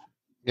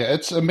 Yeah.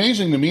 It's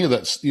amazing to me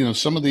that,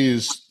 some of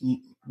these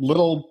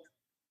little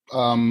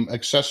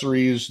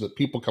accessories that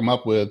people come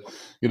up with,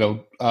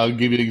 I'll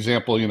give you an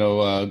example,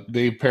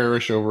 Dave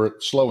Parrish over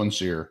at Slow and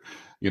Sear,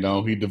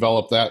 he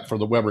developed that for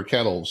the Weber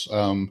kettles.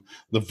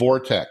 The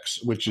Vortex,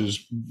 which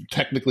is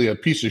technically a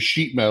piece of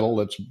sheet metal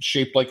that's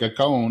shaped like a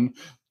cone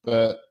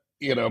that,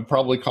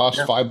 probably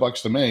costs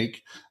 $5 to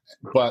make,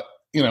 but,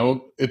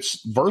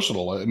 it's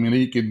versatile. I mean,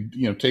 you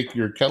could, take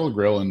your kettle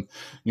grill and,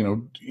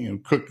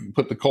 cook,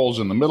 put the coals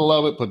in the middle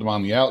of it, put them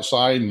on the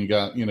outside, and you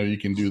got, you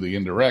can do the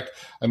indirect.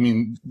 I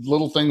mean,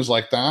 little things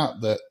like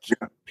that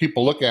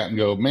people look at and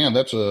go, man,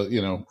 that's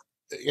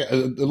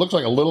it looks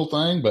like a little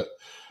thing, but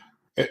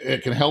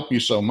it can help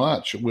you so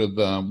much with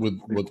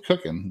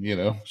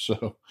cooking,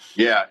 so.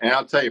 Yeah. And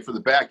I'll tell you, for the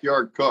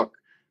backyard cook,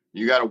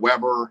 you got a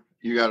Weber,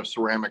 you got a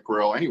ceramic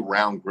grill, any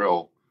round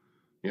grill,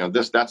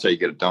 that's how you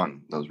get it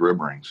done, those rib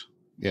rings.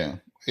 Yeah.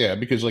 Yeah.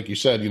 Because like you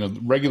said, the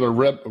regular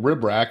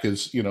rib rack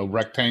is,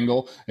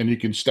 rectangle, and you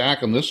can stack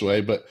them this way,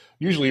 but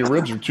usually your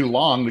ribs are too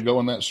long to go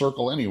in that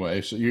circle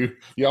anyway. So you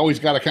always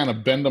got to kind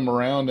of bend them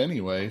around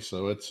anyway.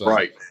 So it's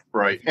right.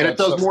 And it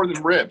does more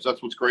than ribs.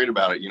 That's what's great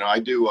about it. I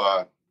do,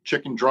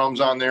 chicken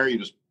drums on there. You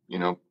just,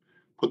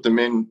 put them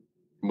in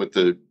with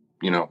the,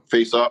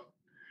 face up.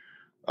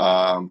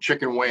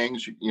 Chicken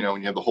wings, you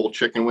have the whole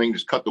chicken wing,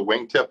 just cut the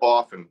wing tip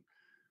off and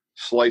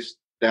slice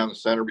down the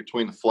center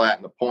between the flat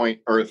and the point,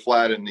 or the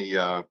flat and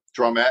the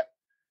drumette,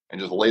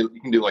 and just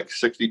you can do like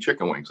 60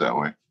 chicken wings that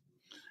way.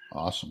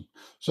 Awesome.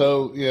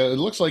 So yeah, it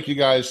looks like you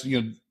guys,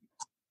 you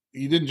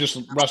didn't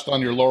just rest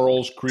on your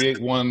laurels,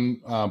 create one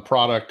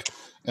product,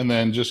 and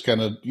then just kind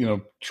of,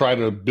 try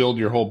to build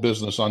your whole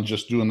business on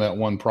just doing that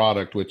one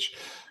product, which,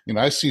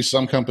 I see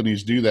some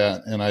companies do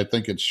that, and I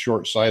think it's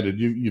short-sighted.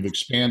 You've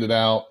expanded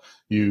out,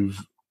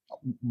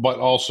 but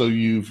also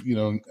you've,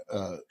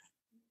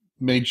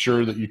 made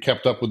sure that you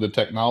kept up with the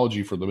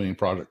technology for the main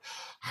project.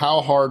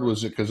 How hard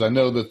was it? Because I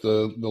know that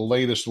the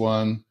latest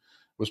one,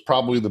 was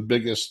probably the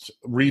biggest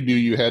redo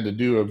you had to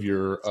do of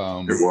your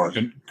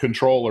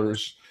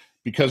controllers,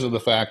 because of the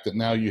fact that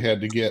now you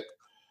had to get,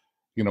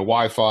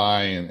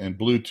 Wi-Fi and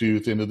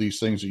Bluetooth into these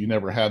things that you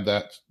never had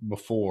that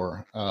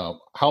before.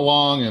 How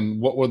long and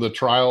what were the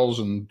trials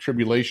and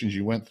tribulations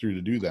you went through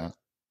to do that?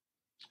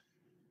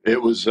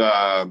 It was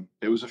a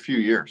few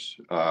years.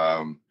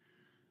 I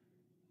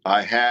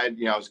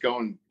was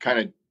going kind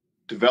of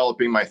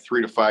developing my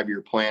 3 to 5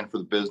 year plan for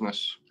the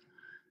business.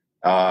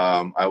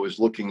 I was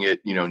looking at,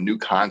 new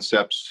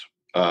concepts,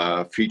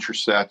 feature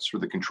sets for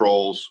the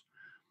controls.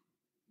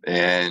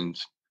 And,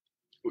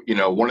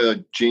 one of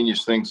the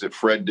genius things that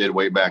Fred did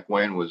way back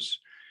when was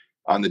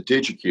on the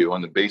DigiQ,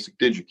 on the basic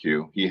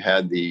DigiQ, he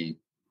had the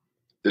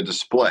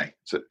display.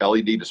 It's an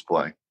LED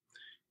display.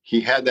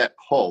 He had that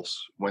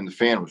pulse when the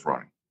fan was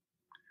running.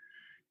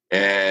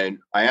 And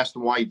I asked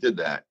him why he did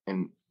that.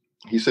 And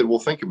he said, well,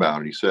 think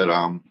about it. He said,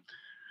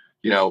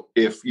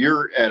 if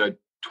you're at a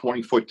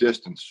 20-foot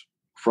distance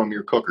from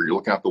your cooker, you're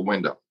looking out the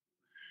window.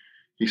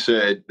 He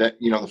said that,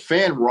 the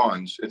fan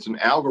runs. It's an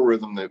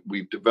algorithm that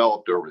we've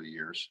developed over the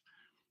years.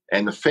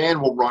 And the fan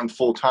will run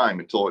full time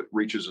until it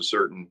reaches a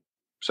certain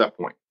set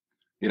point,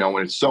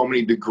 when it's so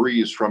many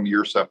degrees from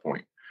your set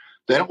point.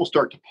 Then it will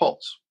start to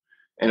pulse.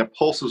 And it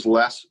pulses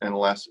less and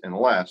less and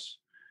less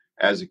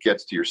as it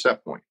gets to your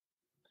set point.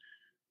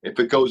 If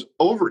it goes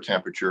over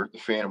temperature, the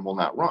fan will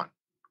not run.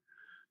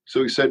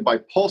 So he said, by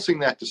pulsing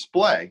that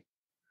display,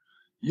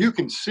 you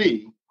can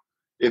see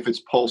if it's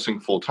pulsing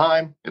full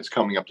time, it's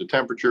coming up to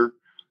temperature.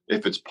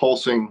 If it's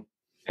pulsing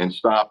and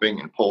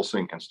stopping and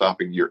pulsing and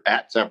stopping, you're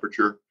at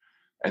temperature.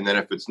 And then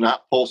if it's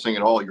not pulsing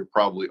at all, you're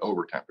probably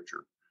over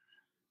temperature.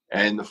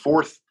 And the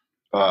fourth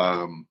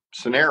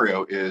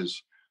scenario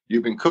is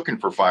you've been cooking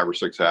for 5 or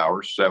 6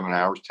 hours, 7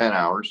 hours, 10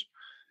 hours,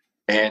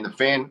 and the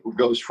fan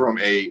goes from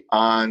a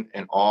on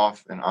and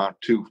off and on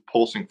to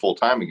pulsing full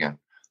time again.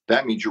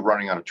 That means you're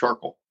running out of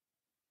charcoal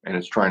and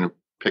it's trying to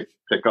pick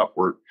up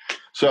where.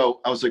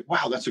 So I was like,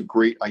 wow, that's a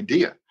great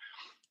idea.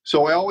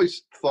 So I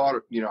always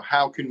thought,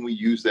 how can we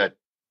use that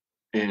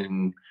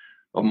in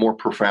a more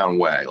profound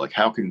way? Like,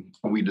 how can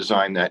we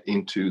design that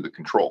into the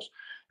controls?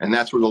 And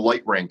that's where the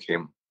light ring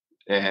came.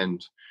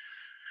 And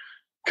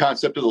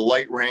concept of the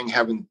light ring,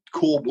 having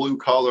cool blue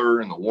color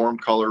and the warm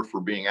color for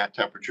being at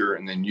temperature,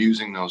 and then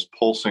using those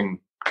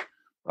pulsing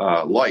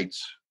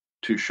lights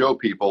to show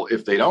people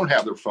if they don't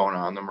have their phone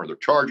on them, or they're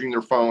charging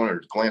their phone,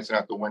 or glancing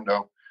out the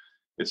window.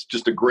 It's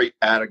just a great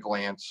at a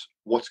glance,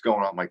 what's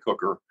going on in my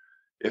cooker.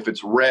 If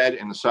it's red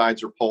and the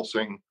sides are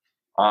pulsing,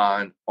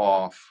 on,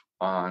 off,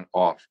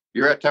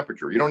 you're at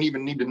temperature. You don't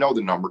even need to know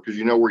the number because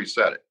you know where you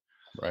set it.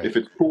 Right. If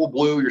it's cool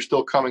blue, you're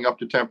still coming up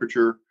to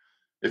temperature.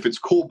 If it's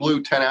cool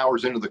blue 10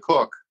 hours into the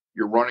cook,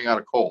 you're running out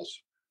of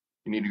coals.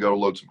 You need to go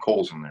load some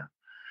coals in there.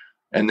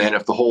 And then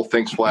if the whole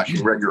thing's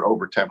flashing red, you're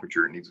over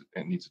temperature. It needs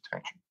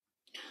attention.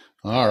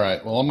 All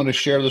right. Well, I'm going to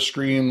share the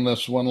screen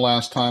this one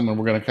last time, and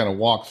we're going to kind of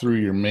walk through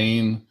your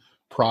main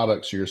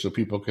products here so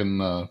people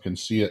can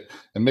see it.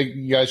 And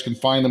you guys can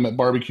find them at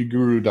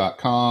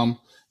bbqguru.com.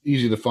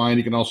 Easy to find.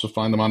 You can also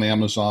find them on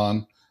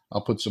Amazon.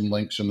 I'll put some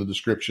links in the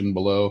description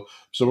below.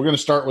 So we're going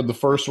to start with the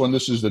first one.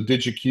 This is the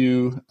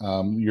DigiQ,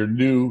 your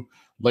new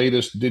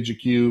latest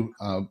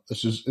DigiQ.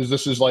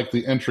 This is like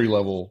the entry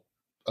level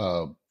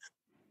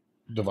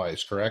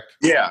device, correct?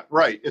 Yeah,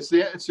 right. It's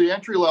the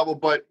entry level,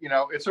 but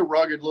it's a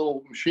rugged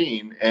little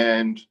machine,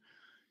 and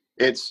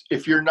it's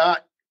if you don't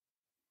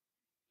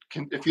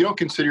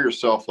consider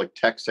yourself like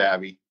tech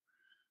savvy,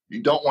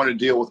 you don't want to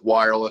deal with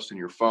wireless and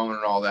your phone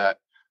and all that.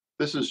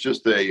 This is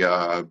just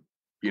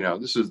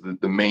this is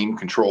the main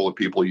control that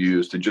people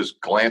use to just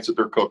glance at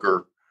their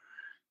cooker,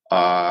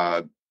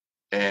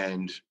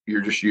 and you're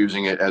just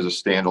using it as a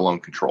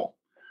standalone control.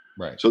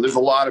 Right. So there's a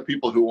lot of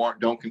people who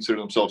don't consider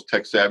themselves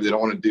tech savvy. They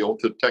don't want to deal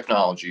with the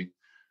technology,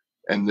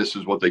 and this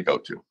is what they go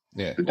to.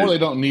 Yeah, or they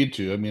don't need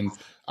to. I mean,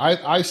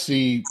 I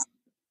see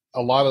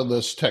a lot of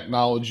this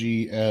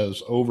technology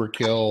as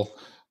overkill,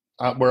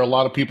 where a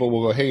lot of people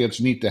will go, "Hey,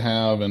 it's neat to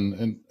have,"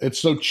 and it's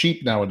so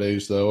cheap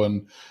nowadays, though,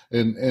 and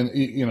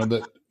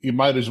that you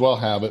might as well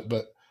have it.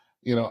 But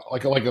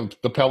like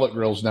the pellet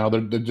grills now,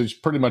 they're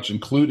just pretty much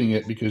including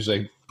it because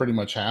they pretty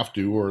much have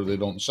to, or they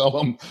don't sell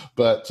them.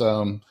 But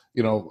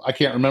I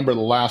can't remember the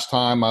last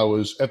time I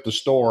was at the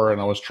store and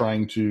I was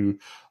trying to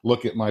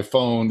look at my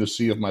phone to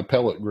see if my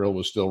pellet grill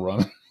was still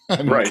running.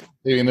 Right.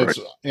 And it's,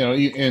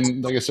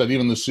 and like I said,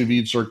 even the sous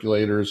vide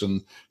circulators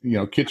and,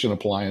 kitchen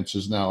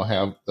appliances now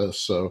have this.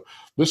 So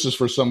this is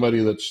for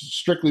somebody that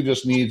strictly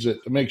just needs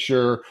it to make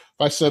sure if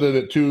I set it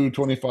at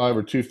 225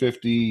 or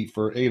 250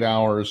 for 8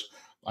 hours,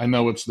 I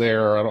know it's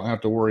there. I don't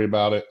have to worry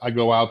about it. I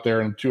go out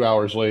there and 2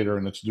 hours later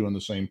and it's doing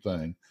the same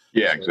thing.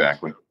 Yeah,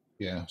 exactly.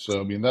 Yeah.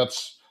 So, I mean,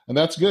 that's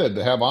good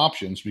to have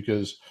options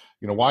because,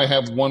 why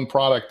have one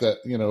product that,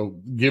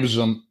 gives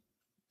them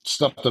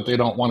stuff that they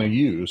don't want to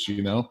use,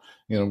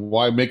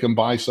 why make them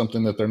buy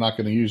something that they're not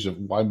going to use it?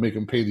 Why make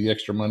them pay the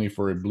extra money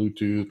for a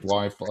Bluetooth,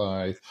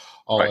 Wi-Fi,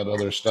 all that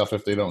other stuff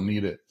if they don't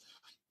need it?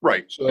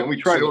 Right. So, and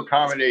we try to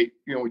accommodate,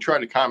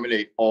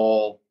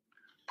 all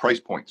price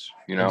points,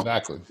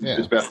 Exactly. Yeah.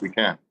 as best we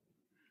can.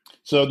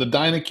 So the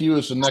DynaQ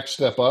is the next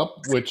step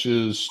up, which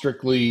is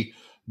strictly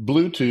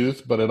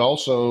Bluetooth, but it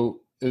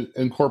also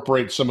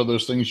incorporates some of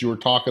those things you were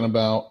talking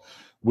about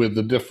with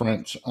the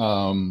different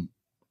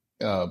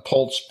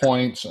pulse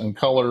points and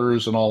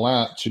colors and all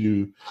that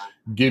to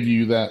give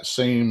you that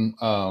same.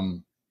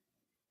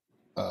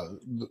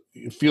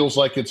 It feels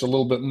like it's a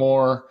little bit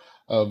more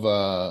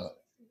of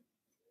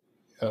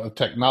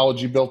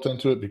technology built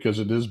into it because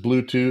it is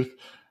Bluetooth,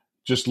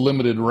 just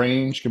limited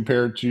range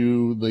compared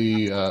to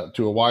the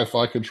to a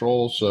Wi-Fi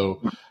control.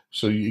 So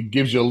it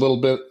gives you a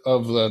little bit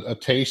of a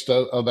taste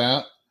of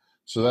that.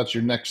 So that's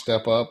your next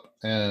step up.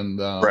 And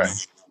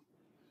Right.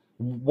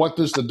 what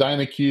does the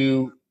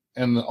DynaQ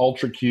and the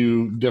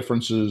UltraQ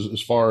differences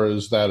as far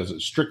as that? Is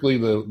it strictly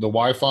the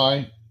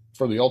Wi-Fi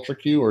for the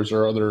UltraQ, or is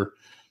there other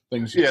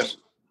things? Yes.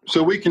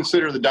 So we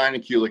consider the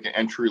DynaQ like an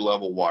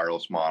entry-level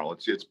wireless model.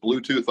 It's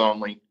Bluetooth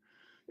only.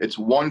 It's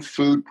one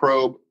food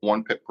probe,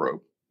 one pit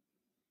probe.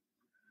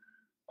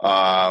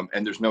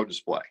 And there's no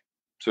display.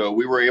 So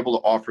we were able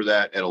to offer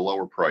that at a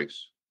lower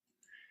price.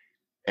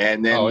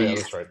 And then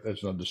that's right.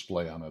 There's no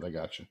display on it. I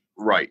got you.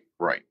 Right.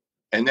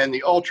 And then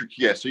the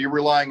UltraQ, so you're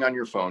relying on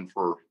your phone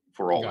for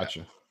all that.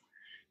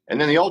 And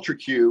then the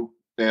UltraQ,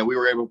 then we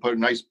were able to put a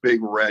nice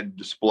big red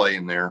display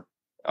in there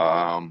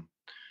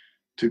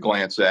to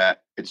glance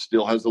at. It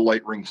still has the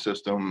light ring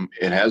system.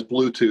 It has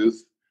Bluetooth,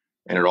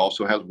 and it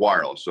also has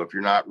wireless. So if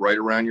you're not right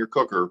around your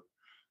cooker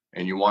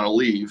and you want to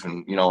leave,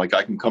 and like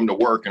I can come to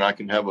work and I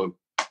can have a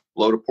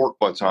load of pork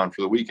butts on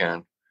for the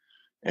weekend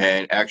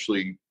and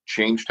actually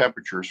change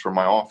temperatures from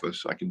my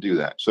office, I can do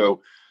that.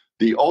 So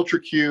the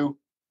UltraQ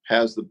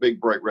has the big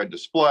bright red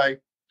display.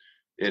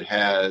 It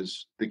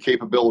has the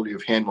capability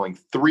of handling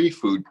 3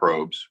 food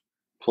probes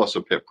plus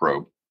a pit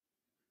probe.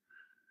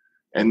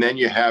 And then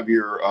you have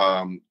your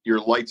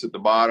lights at the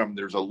bottom.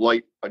 There's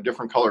a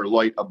different color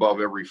light above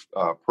every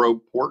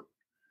probe port.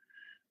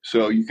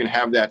 So you can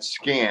have that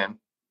scan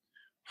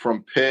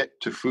from pit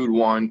to food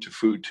 1 to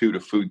food 2 to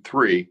food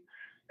 3.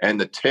 And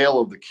the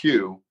tail of the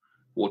Q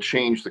will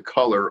change the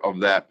color of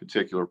that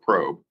particular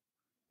probe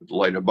with the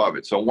light above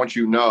it. So once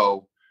you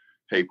know,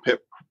 hey,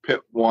 pit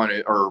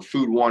 1 or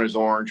food 1 is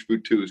orange,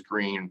 food 2 is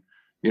green,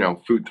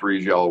 food 3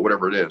 is yellow,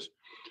 whatever it is,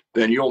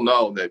 then you'll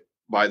know that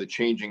by the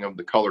changing of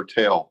the color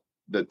tail,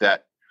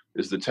 that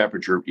is the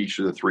temperature of each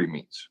of the 3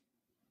 meats.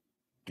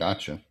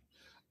 Gotcha.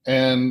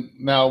 And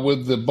now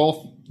with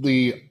both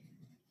the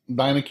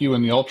DynaQ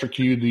and the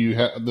UltraQ,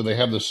 do they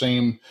have the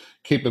same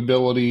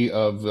capability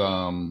of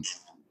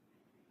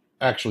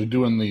actually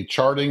doing the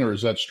charting, or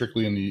is that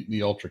strictly in the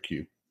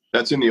UltraQ?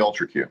 That's in the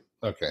UltraQ.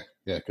 Okay,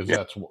 yeah, because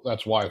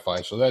that's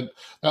Wi-Fi, so that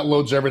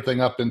loads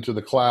everything up into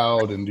the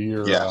cloud, into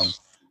your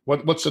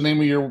what's the name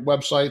of your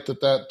website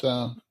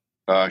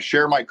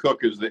Share My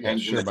Cook is the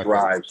engine that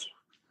drives.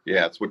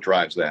 Yeah, it's what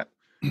drives that.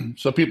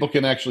 So people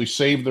can actually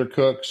save their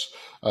cooks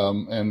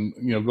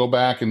and go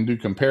back and do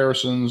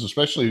comparisons.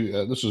 Especially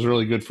this is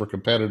really good for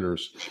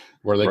competitors,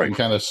 where they can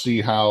kind of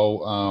see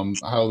how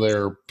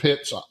their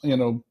pits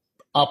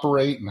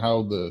operate and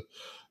how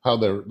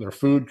their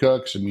food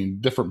cooks. I mean,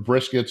 different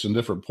briskets and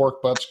different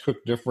pork butts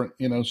cook different,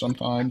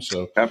 sometimes.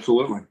 So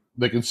absolutely,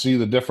 they can see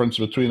the difference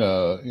between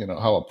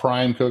how a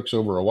prime cooks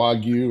over a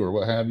Wagyu or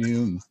what have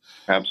you. And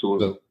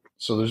absolutely.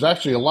 So there's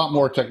actually a lot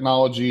more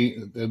technology.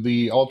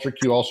 The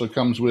UltraQ also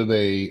comes with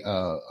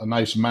a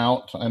nice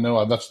mount. I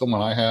know that's the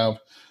one I have.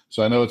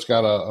 So I know it's got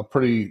a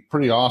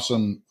pretty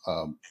awesome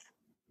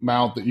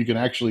mount that you can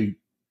actually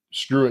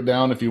screw it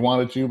down if you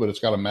wanted to, but it's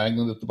got a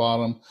magnet at the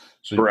bottom.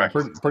 So you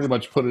can pretty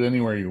much put it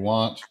anywhere you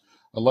want.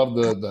 I love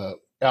the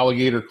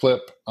alligator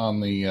clip on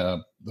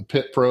the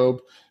pit probe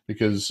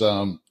because,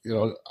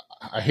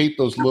 I hate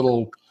those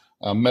little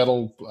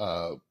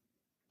metal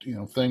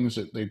things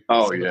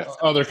that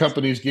other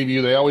companies give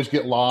you. They always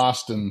get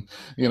lost, and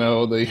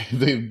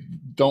they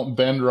don't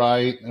bend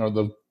right, or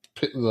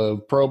the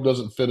probe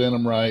doesn't fit in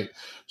them right.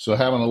 So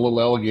having a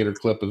little alligator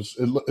clip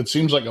it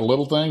seems like a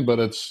little thing, but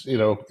it's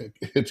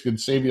it can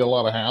save you a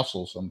lot of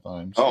hassle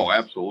sometimes. Oh,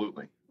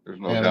 absolutely. There's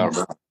no doubt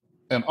about it.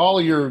 And all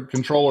of your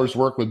controllers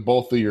work with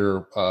both of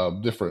your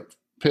different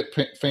pit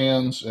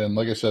fans, and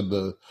like I said,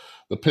 the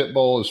pit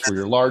bowl is for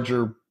your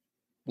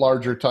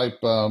larger type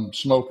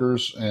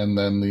smokers, and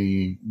then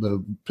the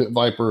Pit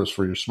Viper is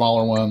for your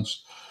smaller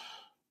ones.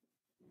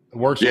 It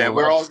works. Yeah,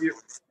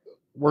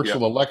 works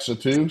with Alexa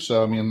too.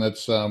 So I mean,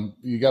 that's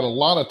you got a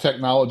lot of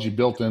technology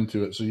built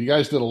into it. So you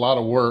guys did a lot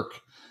of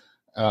work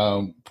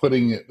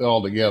putting it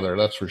all together.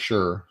 That's for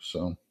sure.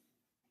 So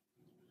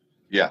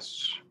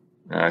yes,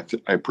 I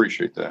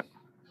appreciate that.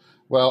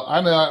 Well,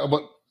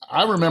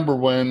 I remember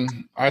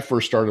when I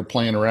first started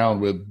playing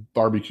around with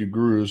BBQ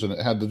Gurus, and it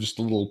had just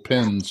the little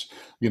pins,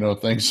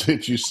 things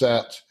that you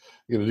set,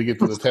 to get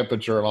to the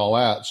temperature and all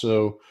that.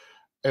 So,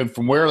 and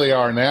from where they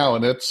are now,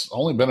 and it's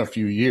only been a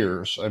few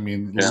years. I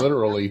mean,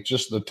 literally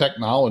just the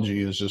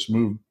technology has just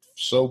moved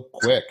so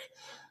quick.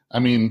 I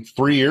mean,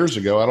 3 years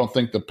ago, I don't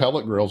think the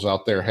pellet grills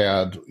out there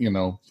had,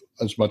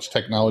 as much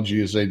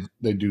technology as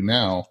they do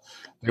now.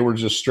 They were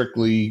just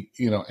strictly,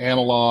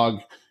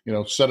 analog.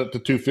 set it to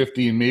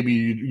 250 and maybe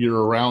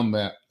you're around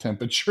that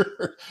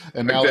temperature.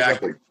 And now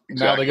Exactly.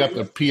 now they got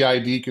the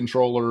PID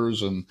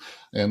controllers and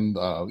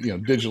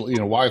digital,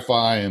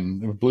 Wi-Fi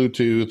and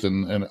Bluetooth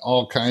and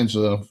all kinds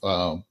of,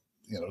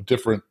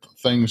 different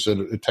things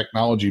that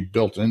technology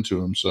built into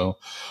them. So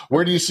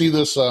where do you see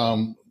this,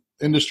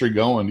 industry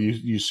going? Do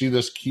you see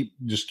this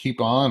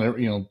keep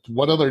on?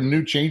 What other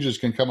new changes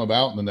can come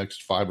about in the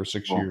next 5 or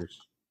 6 years?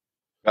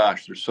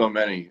 Gosh, there's so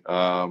many.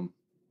 I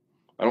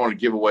don't want to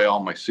give away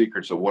all my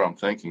secrets of what I'm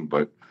thinking,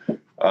 but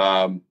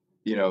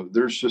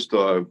there's just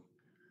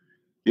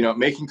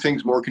making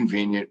things more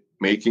convenient,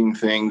 making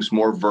things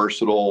more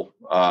versatile,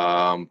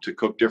 to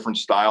cook different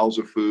styles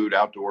of food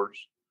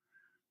outdoors.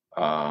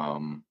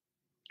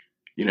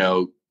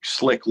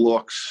 Slick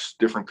looks,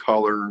 different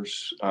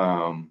colors.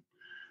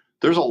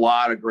 There's a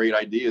lot of great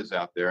ideas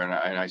out there, and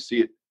I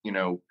see it.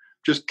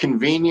 Just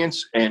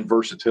convenience and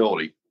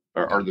versatility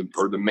are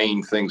the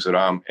main things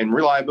and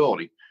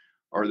reliability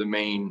are the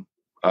main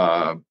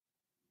kind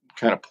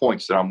of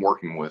points that I'm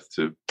working with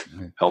to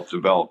help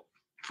develop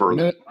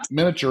further.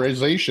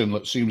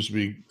 Miniaturization seems to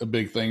be a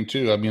big thing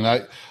too. I mean,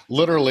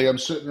 I'm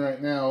sitting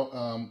right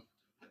now.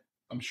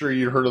 I'm sure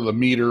you heard of the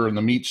meter and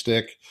the meat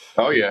stick.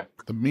 Oh yeah,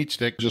 the meat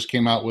stick just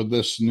came out with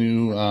this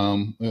new.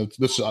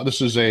 This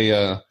is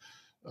a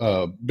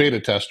beta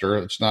tester.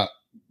 It's not.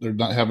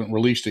 Haven't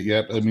released it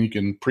yet. I mean, you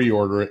can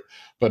pre-order it,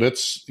 but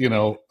it's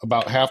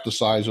about half the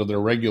size of their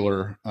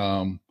regular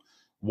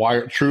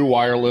true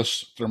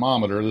wireless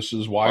thermometer. This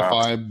is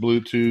Wi-Fi, wow.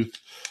 Bluetooth,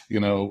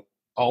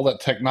 all that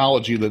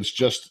technology that's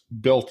just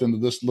built into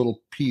this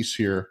little piece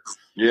here.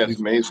 Yeah, it's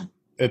amazing.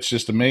 It's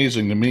just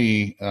amazing to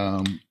me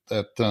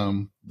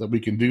that we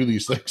can do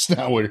these things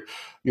now. Where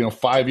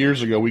 5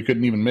 years ago we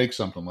couldn't even make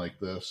something like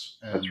this.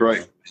 And, that's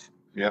right.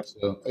 Yeah.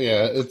 So,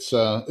 yeah, it's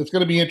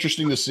going to be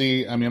interesting to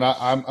see. I mean,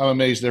 I'm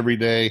amazed every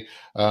day.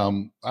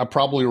 I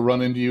probably will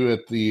run into you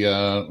at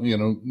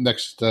the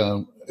next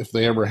if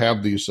they ever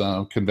have these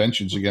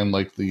conventions again,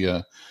 like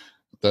the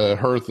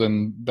Hearth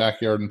and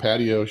Backyard and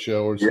Patio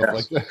show or stuff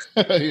like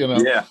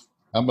that. Yeah.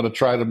 I'm going to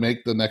try to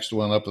make the next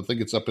one up. I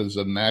think it's up as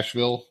in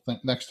Nashville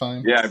next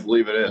time. Yeah, I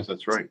believe it is.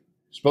 That's right.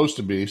 Supposed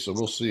to be, so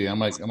we'll see. I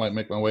might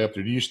make my way up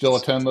there. Do you still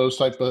attend those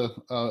type of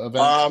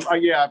events?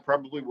 Yeah, I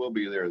probably will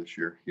be there this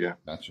year. Yeah.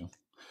 Gotcha.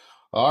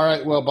 All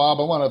right. Well, Bob,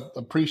 I want to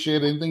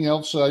appreciate anything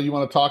else you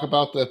want to talk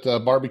about that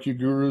BBQ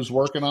Guru's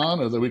working on,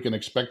 or that we can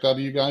expect out of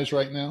you guys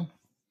right now?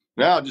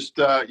 No, just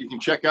you can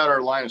check out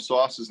our line of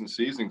sauces and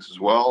seasonings as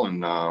well.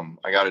 And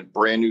I got a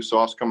brand new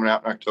sauce coming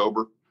out in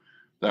October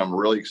that I'm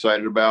really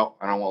excited about.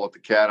 I don't want to let the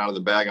cat out of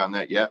the bag on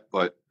that yet,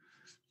 but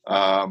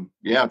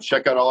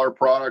check out all our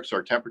products,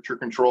 our temperature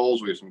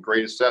controls. We have some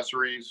great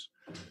accessories.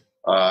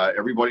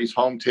 Everybody's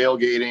home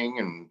tailgating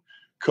and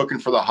cooking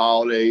for the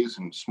holidays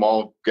and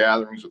small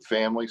gatherings with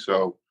family.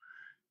 So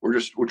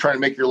we're trying to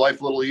make your life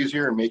a little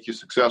easier and make you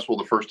successful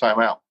the first time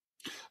out.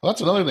 Well,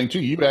 that's another thing too.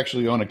 You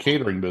actually own a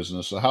catering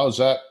business. So how is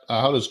that?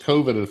 How does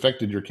COVID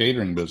affected your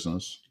catering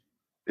business?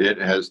 It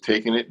has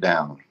taken it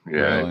down.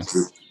 Yeah.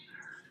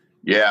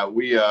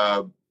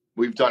 Really?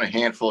 We've done a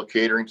handful of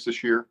caterings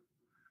this year.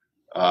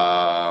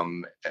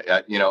 And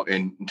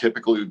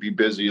typically we'd be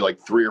busy like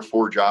 3 or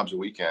 4 jobs a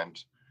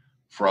weekend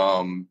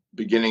from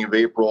beginning of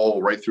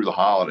April right through the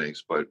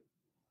holidays, but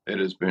it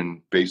has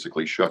been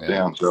basically shut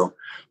down. So,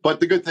 but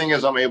the good thing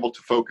is I'm able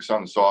to focus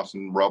on the sauce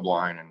and rub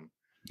line and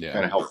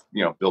kind of help,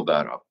 build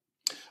that up.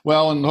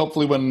 Well, and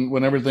hopefully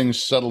when everything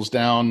settles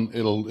down,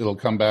 it'll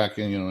come back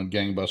and, in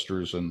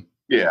gangbusters and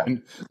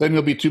then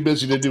you'll be too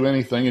busy to do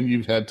anything and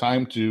you've had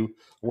time to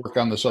work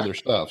on this other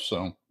stuff.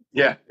 So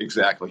yeah,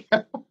 exactly.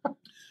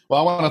 Well,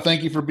 I want to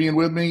thank you for being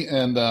with me.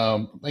 And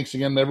thanks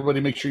again,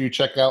 everybody. Make sure you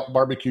check out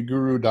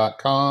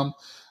BBQGuru.com.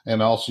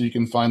 And also you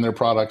can find their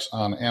products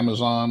on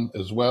Amazon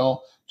as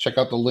well. Check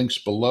out the links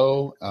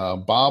below.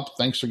 Bob,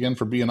 thanks again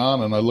for being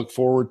on. And I look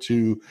forward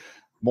to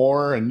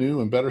more and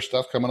new and better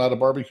stuff coming out of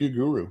BBQ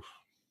Guru.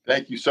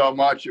 Thank you so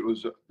much. It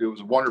was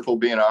wonderful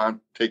being on.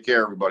 Take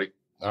care, everybody.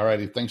 All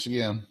righty. Thanks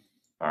again.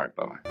 All right.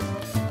 Bye-bye.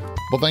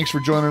 Well, thanks for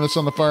joining us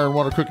on the Fire and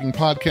Water Cooking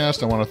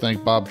Podcast. I want to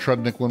thank Bob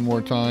Trudnak one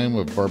more time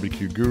of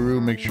BBQ Guru.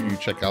 Make sure you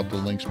check out the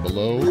links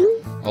below.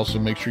 Also,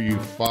 make sure you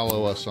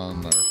follow us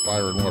on our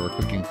Fire and Water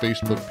Cooking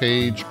Facebook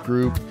page,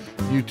 group,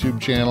 YouTube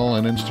channel,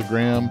 and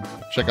Instagram.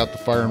 Check out the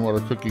Fire and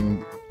Water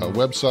Cooking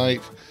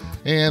website.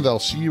 And I'll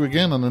see you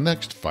again on the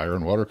next Fire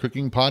and Water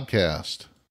Cooking Podcast.